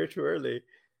just a year too early.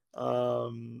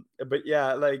 But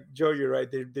yeah, Joe, you're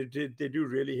right. They do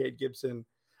really hate Gibson.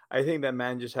 I think that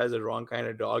man just has the wrong kind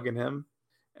of dog in him,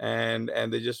 and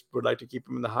they just would like to keep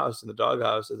him in the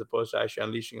doghouse, as opposed to actually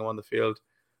unleashing him on the field.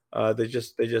 They're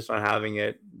just not having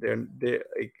it. They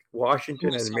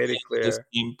Washington has made it clear. This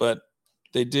team, but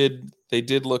they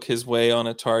did look his way on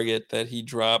a target that he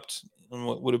dropped on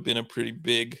what would have been a pretty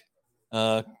big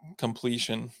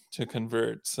completion to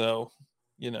convert. So,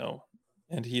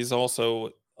 and he's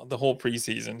also, the whole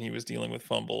preseason he was dealing with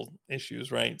fumble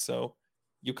issues, right? So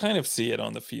you kind of see it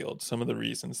on the field, some of the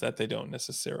reasons that they don't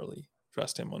necessarily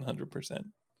trust him 100%.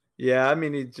 Yeah, I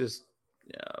mean,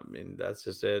 that's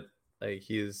just it.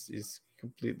 He's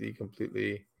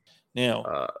completely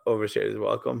now overstayed his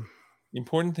welcome. The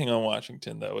important thing on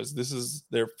Washington, though, is this is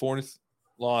their 4th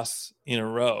loss in a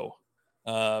row.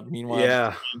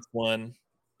 Meanwhile, the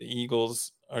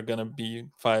Eagles are going to be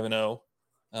 5-0.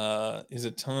 Is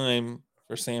it time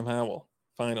for Sam Howell?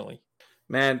 Finally,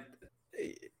 man,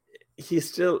 he's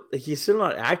still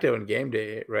not active on game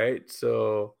day, right?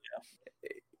 So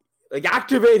Like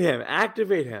activate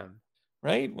him.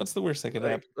 Right? What's the worst that could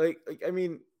happen? Like I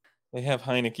mean, they have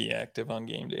Heineke active on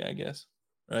game day, I guess.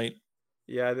 Right?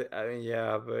 Yeah,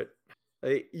 yeah, but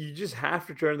like you just have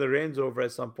to turn the reins over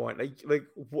at some point. Like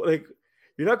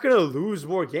you're not gonna lose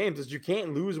more games because you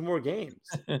can't lose more games.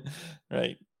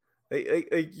 Right.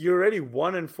 Like you're already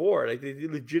 1-4. Like the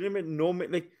legitimate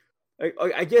like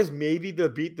I guess maybe they'll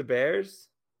beat the Bears.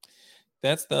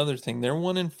 That's the other thing. They're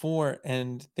 1-4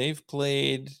 and they've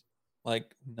played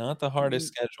like not the hardest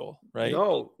schedule, right?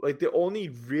 No, like the only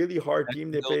really hard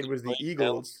team they played was the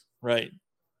Eagles. Right.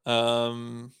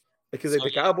 Because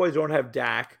the Cowboys don't have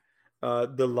Dak.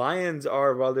 The Lions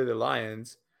are, well, they're the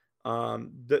Lions.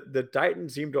 The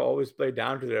Titans seem to always play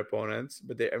down to their opponents,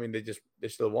 but they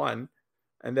still won.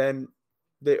 And then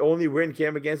the only win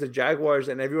came against the Jaguars,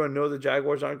 and everyone knows the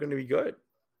Jaguars aren't going to be good.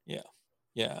 Yeah.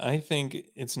 I think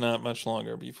it's not much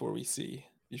longer before we see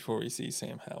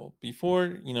Sam Howell.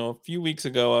 Before, a few weeks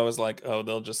ago, I was like, oh,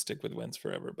 they'll just stick with Wentz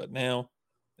forever. But now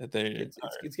that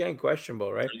it's getting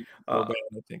questionable, right? I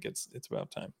think it's about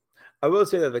time. I will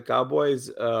say that the Cowboys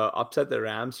upset the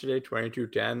Rams today,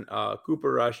 22-10.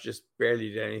 Cooper Rush just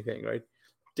barely did anything, right?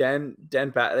 10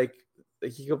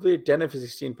 he completed 10 of his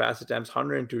 16 pass attempts,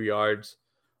 102 yards.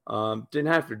 Didn't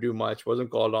have to do much. Wasn't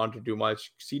called on to do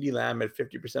much. CeeDee Lamb had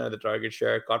 50% of the target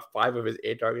share. Caught 5 of his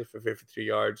 8 targets for 53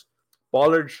 yards.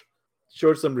 Pollard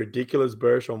showed some ridiculous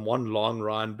bursts on one long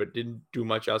run, but didn't do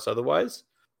much else otherwise.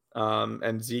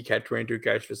 And Zeke had 22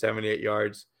 catches for 78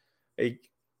 yards.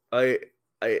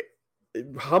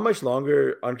 How much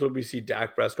longer until we see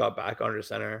Dak Prescott back under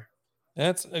center?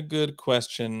 That's a good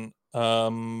question.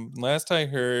 Last I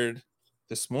heard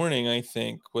this morning, I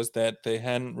think, was that they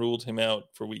hadn't ruled him out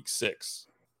for week 6.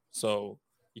 So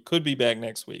he could be back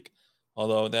next week.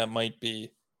 Although that might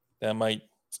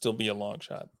still be a long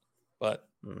shot. But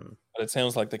it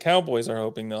sounds like the Cowboys are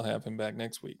hoping they'll have him back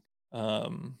next week.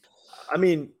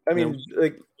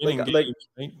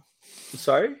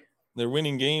 Sorry? They're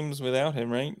winning games without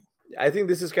him, right? I think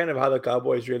this is kind of how the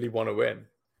Cowboys really want to win,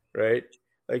 right?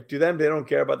 Like to them, they don't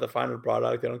care about the final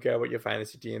product. They don't care about your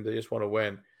fantasy team. They just want to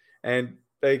win. And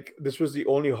like this was the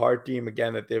only hard team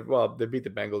again that they beat the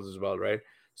Bengals as well, right?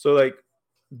 So like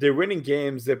they're winning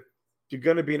games. You're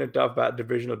going to be in a tough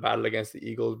divisional battle against the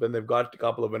Eagles, but they've got a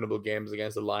couple of winnable games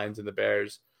against the Lions and the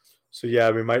Bears. So yeah,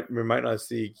 we might not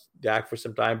see Dak for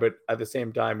some time, but at the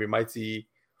same time, we might see.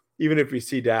 Even if we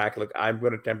see Dak, like I'm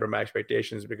going to temper my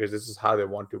expectations because this is how they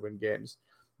want to win games.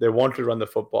 They want to run the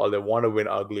football. They want to win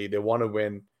ugly. They want to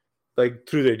win like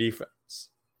through their defense.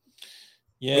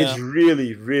 Yeah, it's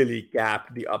really, really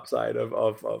gapped the upside of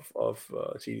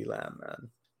CeeDee Lamb, man.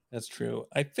 That's true.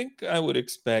 I think I would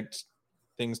expect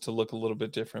things to look a little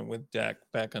bit different with Dak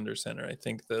back under center. I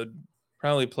think they'll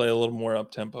probably play a little more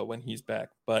up tempo when he's back,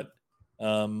 but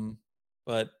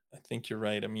I think you're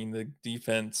right. I mean, their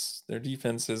defense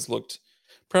has looked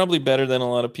probably better than a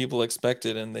lot of people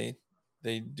expected, and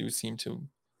they do seem to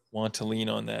want to lean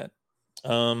on that.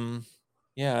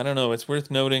 Yeah, I don't know. It's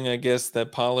worth noting, I guess,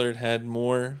 that Pollard had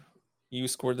more. He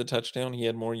scored the touchdown. He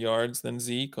had more yards than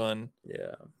Zeke on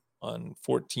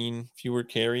 14 fewer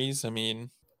carries. I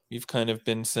mean, we've kind of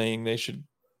been saying they should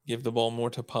give the ball more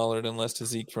to Pollard and less to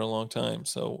Zeke for a long time.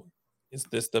 So is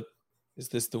this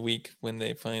the week when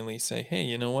they finally say, hey,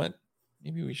 you know what?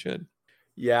 Maybe we should.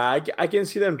 Yeah, I can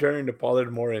see them turning to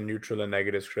Pollard more in neutral and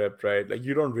negative script, right? Like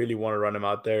you don't really want to run him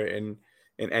out there in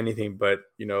anything but,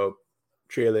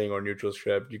 trailing or neutral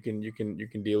script. You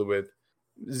can deal with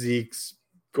Zeke's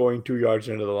going 2 yards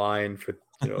into the line for,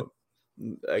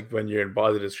 like when you're in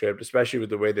positive script, especially with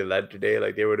the way they led today,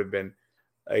 like they would have been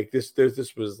like this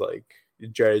was like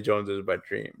Jerry Jones's wet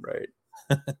dream, right?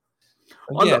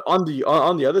 On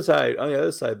the other side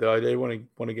though, I want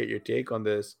to get your take on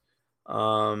this.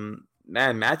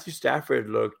 Man, Matthew Stafford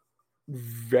looked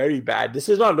very bad. This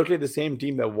does not look like the same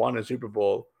team that won a Super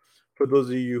Bowl. For those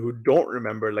of you who don't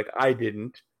remember, like I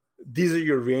didn't, these are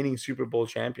your reigning Super Bowl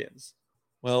champions.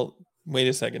 Well, wait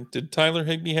a second. Did Tyler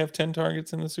Higbee have 10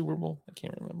 targets in the Super Bowl? I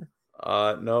can't remember.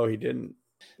 No, he didn't.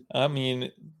 I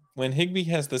mean, when Higbee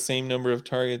has the same number of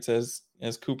targets as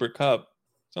Cooper Kupp,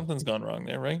 something's gone wrong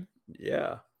there, right?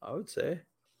 Yeah, I would say.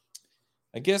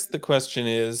 I guess the question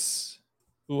is,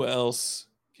 who else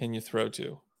can you throw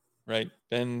to, right?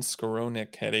 Ben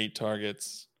Skowronek had 8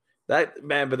 targets. But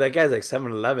that guy's like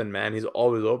 7'11", man. He's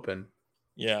always open.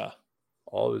 Yeah.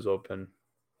 Always open.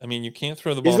 I mean, you can't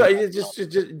throw the ball.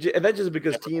 That's just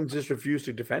because teams just refuse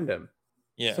to defend him.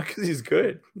 Yeah. Because he's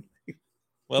good.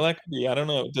 Well, that could be. I don't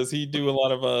know. Does he do a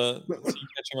lot of is he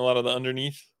catching a lot of the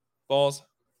underneath balls?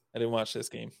 I didn't watch this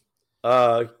game.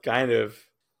 Kind of.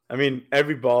 I mean,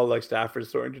 every ball like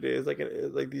Stafford's throwing today is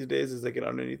like these days is like an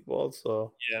underneath ball.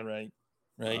 So yeah, right.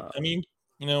 I mean,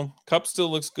 Kupp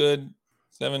still looks good.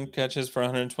 7 catches for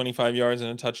 125 yards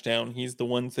and a touchdown. He's the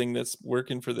one thing that's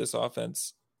working for this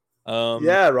offense.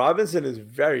 Yeah, Robinson is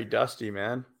very dusty,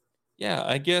 man. Yeah,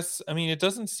 I guess. I mean, it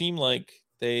doesn't seem like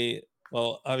they.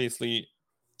 Well, obviously,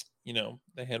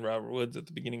 they had Robert Woods at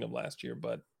the beginning of last year,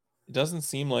 but it doesn't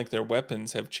seem like their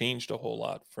weapons have changed a whole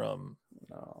lot from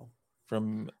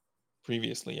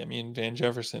previously. I mean, Van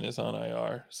Jefferson is on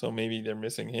IR, so maybe they're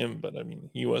missing him, but I mean,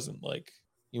 he wasn't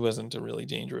a really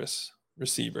dangerous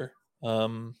receiver.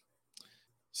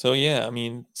 So yeah, I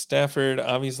mean, Stafford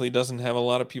obviously doesn't have a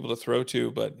lot of people to throw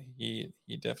to, but he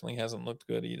definitely hasn't looked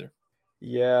good either.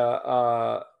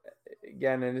 Yeah.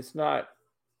 Again, and it's not.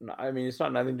 I mean, it's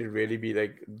not nothing to really be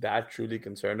like that truly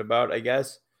concerned about, I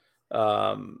guess.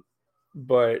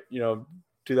 But to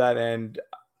that end,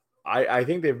 I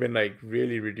think they've been like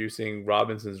really reducing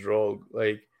Robinson's role.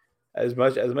 Like as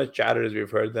much chatter as we've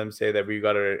heard them say that we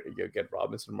got to get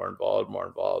Robinson more involved.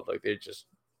 Like they're just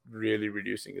really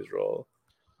reducing his role.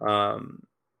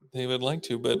 They would like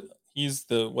to, but he's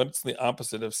what's the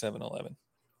opposite of 7-Eleven?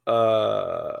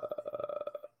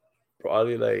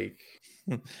 Probably like,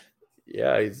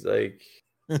 yeah, he's like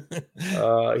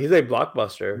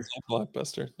Blockbuster. He's like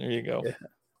Blockbuster. There you go. Yeah.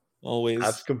 Always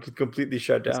that's completely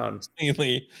shut down.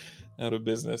 Completely out of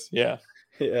business. Yeah.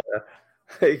 Yeah.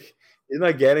 Like he's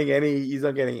not getting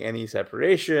any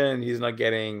separation. He's not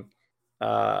getting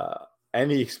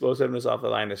any explosiveness off the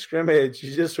line of scrimmage.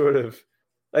 He's just sort of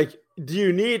like, do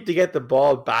you need to get the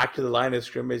ball back to the line of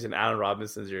scrimmage and Allen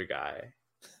Robinson's your guy?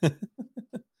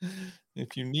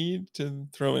 If you need to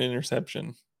throw an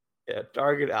interception, yeah,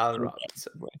 target Allen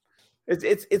Robinson.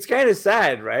 It's kind of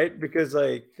sad, right? Because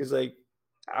at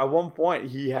one point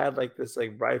he had like this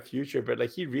like bright future, but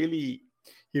like he really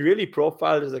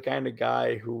profiled as the kind of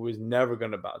guy who was never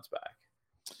going to bounce back.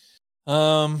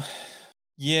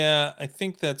 Yeah, I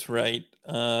think that's right.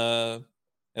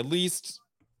 At least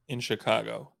in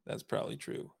Chicago, that's probably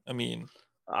true. I mean,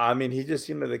 he just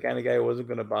seemed like the kind of guy who wasn't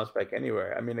going to bounce back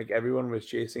anywhere. I mean, like everyone was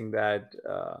chasing that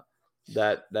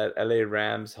LA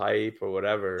Rams hype or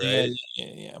whatever, right?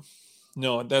 Yeah.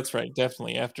 No, that's right.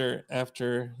 Definitely.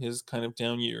 After his kind of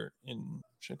down year in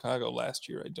Chicago last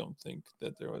year, I don't think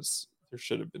that there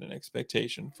should have been an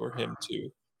expectation for him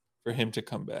to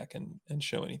come back and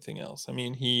show anything else. I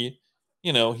mean, he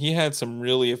had some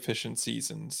really efficient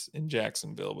seasons in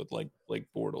Jacksonville with like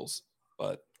Bortles,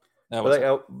 but that was like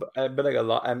a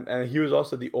lot, and he was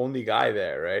also the only guy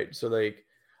there, right? So like,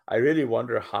 I really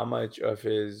wonder how much of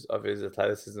his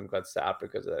athleticism got sapped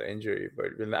because of that injury.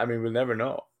 But we'll never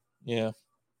know. Yeah.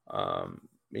 I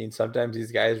mean, sometimes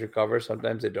these guys recover,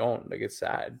 sometimes they don't. Like, it's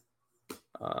sad.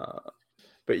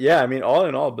 But yeah, I mean, all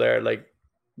in all, Blair, like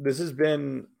this has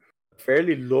been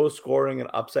fairly low scoring and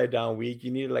upside down week.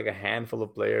 You need like a handful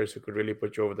of players who could really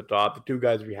put you over the top. The two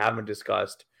guys we haven't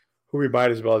discussed, who we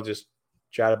might as well just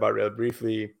chat about real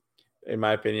briefly, in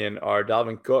my opinion, are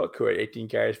Dalvin Cook, who had 18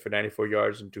 carries for 94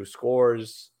 yards and 2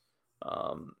 scores,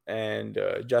 and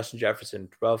Justin Jefferson,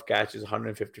 12 catches,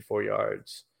 154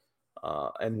 yards,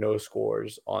 and no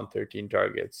scores on 13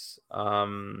 targets. I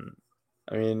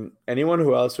mean, anyone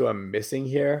who I'm missing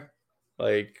here,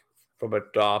 like from a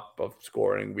top of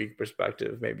scoring week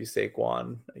perspective, maybe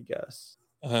Saquon, I guess.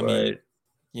 mean,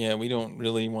 yeah, we don't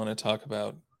really want to talk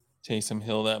about Taysom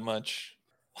Hill that much.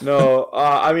 No,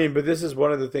 I mean, but this is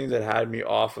one of the things that had me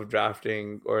off of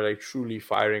drafting or like truly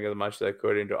firing as much as I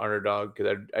could into underdog,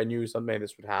 because I knew something like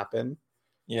this would happen.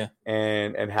 Yeah.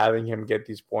 And having him get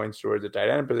these points towards the tight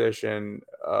end position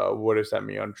would have sent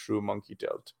me on true monkey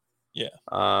tilt. Yeah.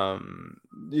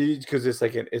 Because it's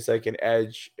like an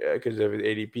edge because of his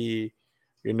ADP.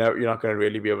 You're not going to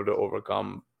really be able to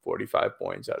overcome 45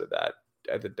 points out of that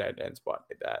at the tight end spot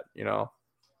like that,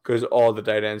 because all the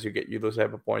tight ends you those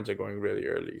type of points are going really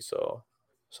early. So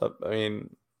I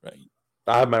mean, right.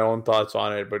 I have my own thoughts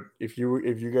on it, but if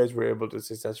you guys were able to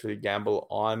successfully gamble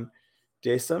on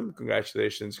Taysom,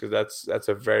 congratulations, because that's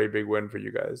a very big win for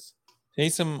you guys.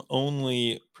 Taysom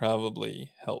only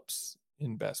probably helps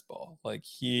in best ball. Like,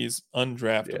 he's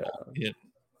undraftable in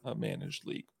a managed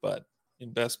league, but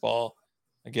in best ball,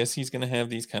 I guess he's going to have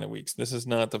these kind of weeks. This is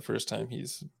not the first time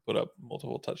he's put up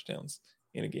multiple touchdowns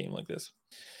in a game like this.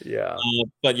 Yeah.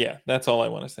 But yeah, that's all I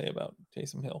want to say about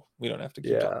Taysom Hill. We don't have to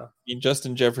keep talking. I mean,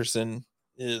 Justin Jefferson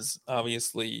is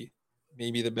obviously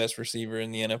maybe the best receiver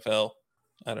in the NFL.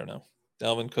 I don't know.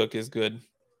 Dalvin Cook is good.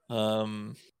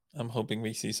 I'm hoping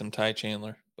we see some Ty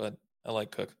Chandler, but I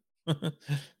like Cook.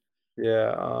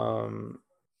 Yeah.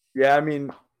 Yeah. I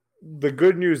mean, the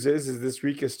good news is this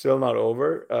week is still not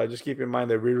over. Just keep in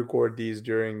mind that we record these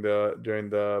during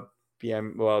the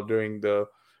PM, during the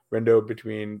window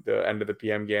between the end of the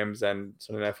PM games and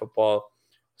Sunday Night Football.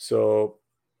 So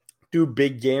 2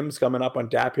 big games coming up on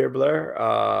tap here,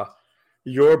 Blair.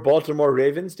 Your Baltimore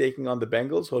Ravens taking on the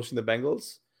Bengals, hosting the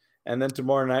Bengals. And then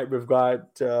tomorrow night we've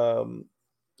got,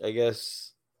 I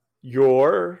guess,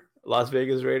 your Las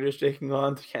Vegas Raiders taking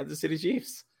on the Kansas City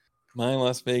Chiefs. My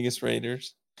Las Vegas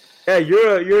Raiders. Yeah,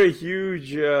 you're a huge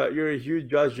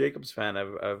Josh Jacobs fan. I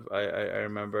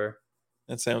remember.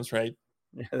 That sounds right.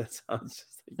 Yeah, that sounds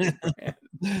just like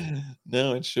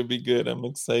No, it should be good. I'm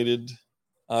excited.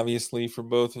 Obviously, for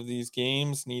both of these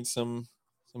games, need some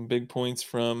big points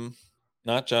from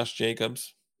not Josh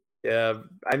Jacobs. Yeah,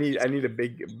 I need a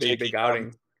big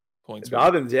outing. Points.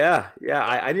 Dobbins, yeah.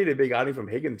 I need a big outing from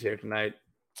Higgins here tonight.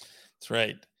 That's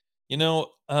right.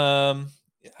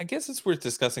 I guess it's worth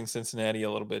discussing Cincinnati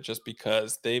a little bit just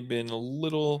because they've been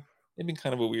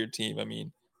kind of a weird team. I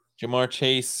mean, Jamar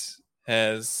Chase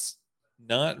has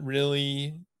not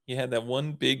really, he had that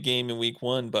one big game in week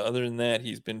 1, but other than that,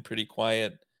 he's been pretty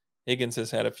quiet. Higgins has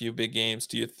had a few big games.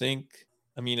 Do you think,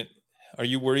 are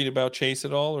you worried about Chase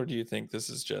at all, or do you think this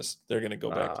is just, they're going to go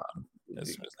back to him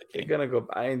as soon as they can? They're going to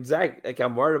go, Zach,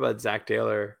 I'm worried about Zach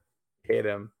Taylor. Hate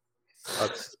him.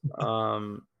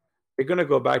 They're going to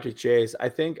go back to Chase. I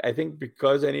think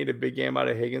because I need a big game out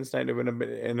of Higgins tonight to win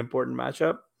an important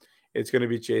matchup, it's going to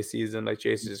be Chase season. Like,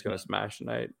 Chase is just going to smash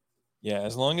tonight. Yeah,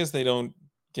 as long as they don't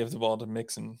give the ball to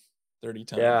Mixon 30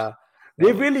 times. Yeah,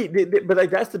 but like,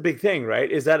 that's the big thing, right?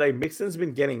 Is that like Mixon's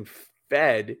been getting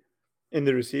fed in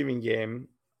the receiving game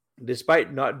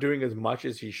despite not doing as much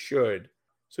as he should.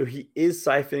 So he is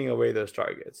siphoning away those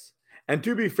targets. And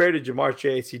to be fair to Jamar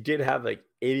Chase, he did have like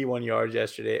 81 yards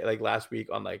yesterday, like last week,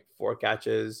 on like 4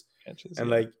 catches.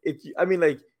 And like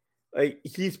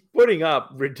he's putting up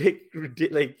ridiculous,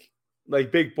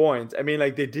 like big points. I mean,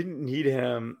 like, they didn't need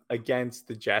him against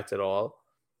the Jets at all.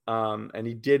 And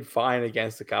he did fine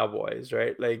against the Cowboys,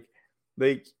 right? Like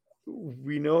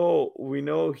we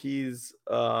know he's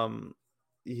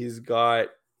got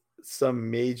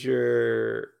some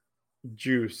major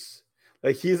juice.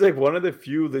 Like, he's like one of the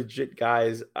few legit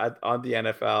guys on the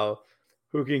NFL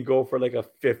who can go for like a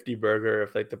 50 burger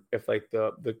if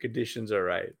the conditions are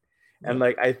right. Yeah. And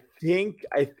like, I think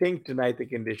tonight the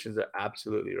conditions are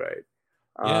absolutely right.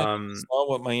 Yeah, I saw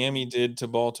what Miami did to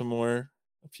Baltimore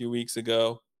a few weeks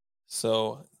ago,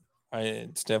 so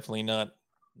it's definitely not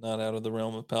out of the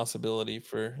realm of possibility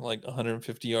for like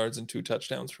 150 yards and 2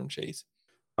 touchdowns from Chase.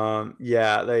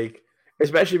 Yeah, like,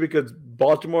 especially because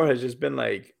Baltimore has just been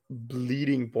like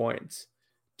bleeding points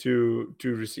to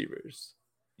receivers.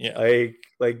 Yeah,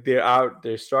 like they're out,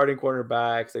 they're starting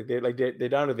cornerbacks, they're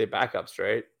down to their backups,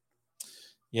 right?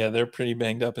 Yeah, they're pretty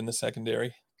banged up in the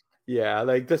secondary. Yeah,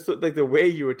 like that's like the way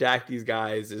you attack these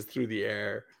guys is through the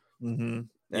air. Mm-hmm.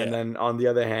 Yeah. And then on the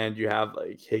other hand, you have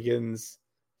like Higgins,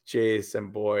 Chase,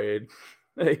 and Boyd.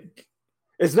 Like,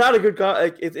 it's not a good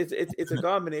it's a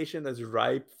combination that's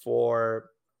ripe for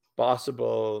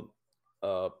possible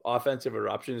offensive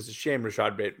eruption. It's a shame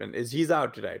Rashad Bateman he's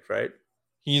out tonight, right?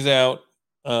 He's out.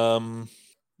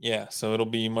 Yeah, so it'll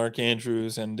be Mark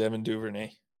Andrews and Devin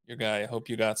Duvernay, your guy. I hope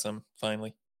you got some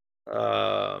finally.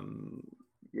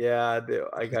 Yeah,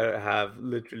 I gotta have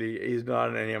literally. He's not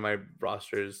on any of my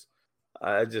rosters.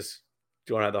 I just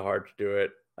don't have the heart to do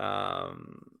it.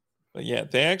 But yeah,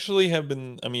 they actually have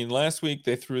been. I mean, last week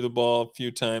they threw the ball a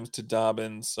few times to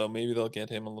Dobbins, so maybe they'll get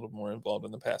him a little more involved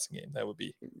in the passing game. That would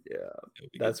be.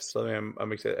 That's something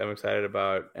I'm excited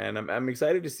about, and I'm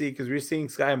excited to see, because we're seeing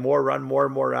Sky Moore run more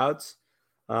and more routes.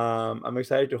 I'm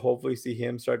excited to hopefully see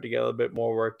him start to get a little bit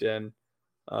more worked in.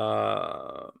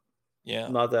 Yeah,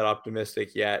 not that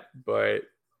optimistic yet, but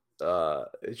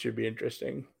it should be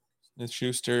interesting.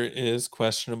 Smith-Schuster is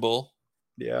questionable.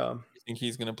 Yeah, you think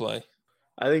he's gonna play?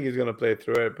 I think he's gonna play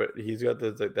through it, but he's got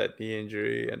that knee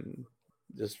injury and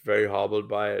just very hobbled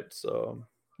by it. So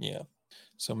yeah,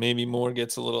 so maybe Moore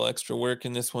gets a little extra work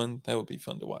in this one. That would be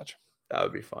fun to watch. That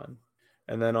would be fun.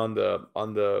 And then on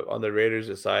the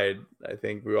Raiders side, I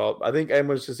think I'm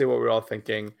going to say what we're all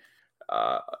thinking.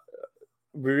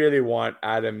 We really want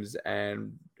Adams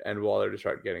and Waller to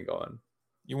start getting going.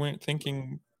 You weren't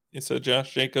thinking it's a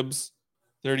Josh Jacobs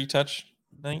 30 touch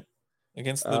night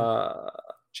against the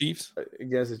Chiefs?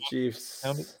 Against the Chiefs.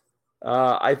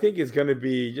 I think it's going to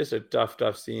be just a tough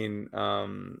scene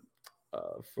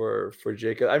for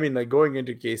Jacob. I mean, like, going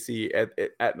into KC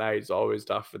at night is always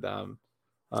tough for them.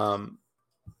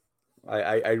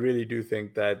 I really do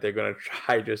think that they're going to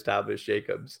try to establish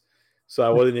Jacobs. So I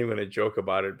wasn't even going to joke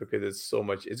about it because it's so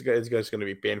much. It's just going to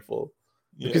be painful.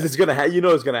 because it's gonna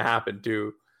it's gonna happen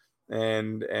too.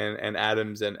 And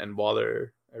Adams and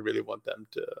Waller, I really want them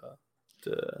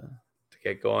to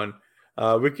get going.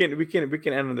 We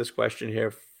can end on this question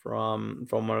here from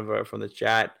the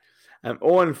chat. I'm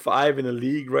 0-5 in the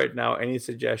league right now. Any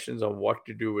suggestions on what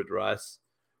to do with Russ?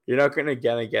 You're not gonna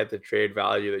get the trade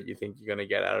value that you think you're gonna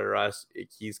get out of Russ.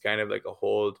 He's kind of like a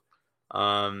hold.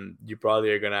 You probably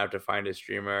are gonna have to find a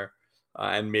streamer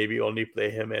and maybe only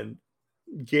play him in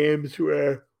games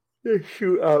where they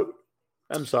shoot out.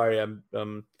 I'm sorry,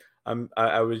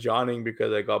 I was yawning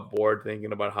because I got bored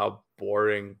thinking about how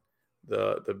boring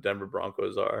the Denver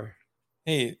Broncos are.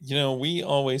 Hey, we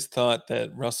always thought that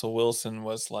Russell Wilson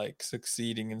was like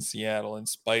succeeding in Seattle in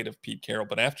spite of Pete Carroll.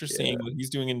 But after seeing what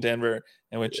he's doing in Denver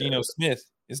and what Geno Smith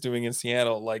is doing in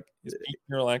Seattle, like, is Pete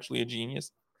Carroll actually a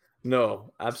genius?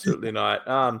 No, absolutely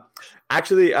not.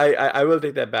 Actually, I will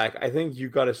take that back. I think you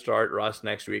got to start Russ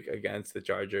next week against the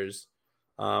Chargers.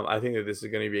 I think that this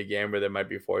is going to be a game where they might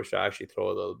be forced to actually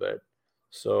throw a little bit.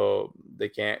 So they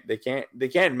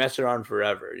can't mess around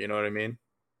forever. You know what I mean?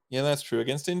 Yeah, that's true.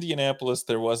 Against Indianapolis,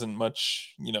 there wasn't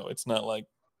much, it's not like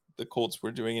the Colts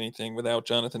were doing anything without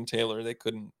Jonathan Taylor. They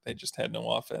just had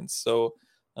no offense. So,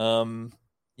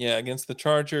 against the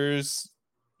Chargers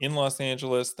in Los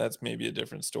Angeles, that's maybe a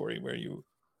different story where you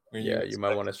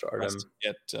might want to start him.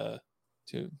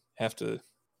 To have to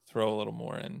throw a little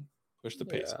more and push the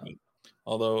pace. Yeah.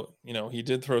 Although, he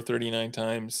did throw 39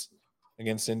 times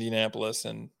against Indianapolis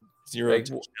and 0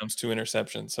 touchdowns, 2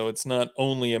 interceptions. So it's not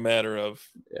only a matter of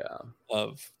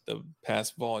the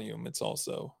pass volume. It's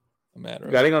also a matter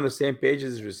of getting on the same page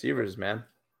as receivers, man.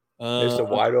 There's a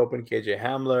wide open KJ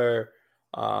Hamler.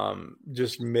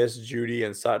 Just missed Judy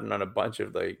and Sutton on a bunch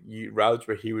of routes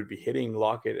where he would be hitting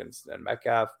Lockett and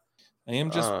Metcalf. I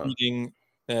am just reading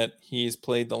that he's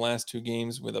played the last 2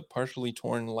 games with a partially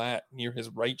torn lat near his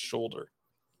right shoulder.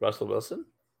 Russell Wilson?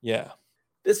 Yeah.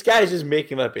 This guy's just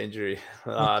making up injury.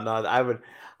 No,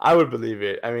 I would believe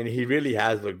it. I mean, he really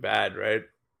has looked bad, right?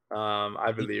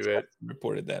 I believe it.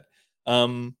 Reported that.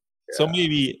 So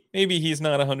maybe he's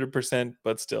not 100%,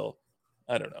 but still,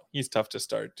 I don't know. He's tough to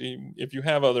start. If you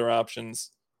have other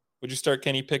options, would you start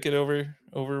Kenny Pickett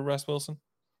over Russ Wilson?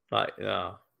 Not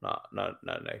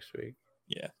next week.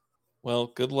 Yeah. Well,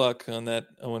 good luck on that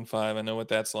 0-5. I know what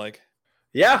that's like.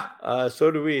 Yeah. So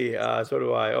do we. So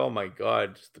do I. Oh my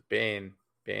God, just the pain.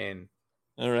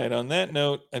 All right. On that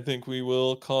note, I think we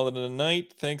will call it a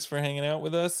night. Thanks for hanging out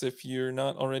with us. If you're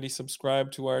not already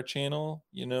subscribed to our channel,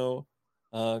 go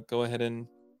ahead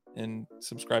and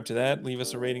subscribe to that. Leave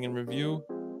us a rating and review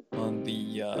on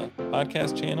the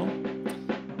podcast channel.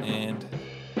 And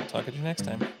we'll talk at you next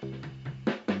time.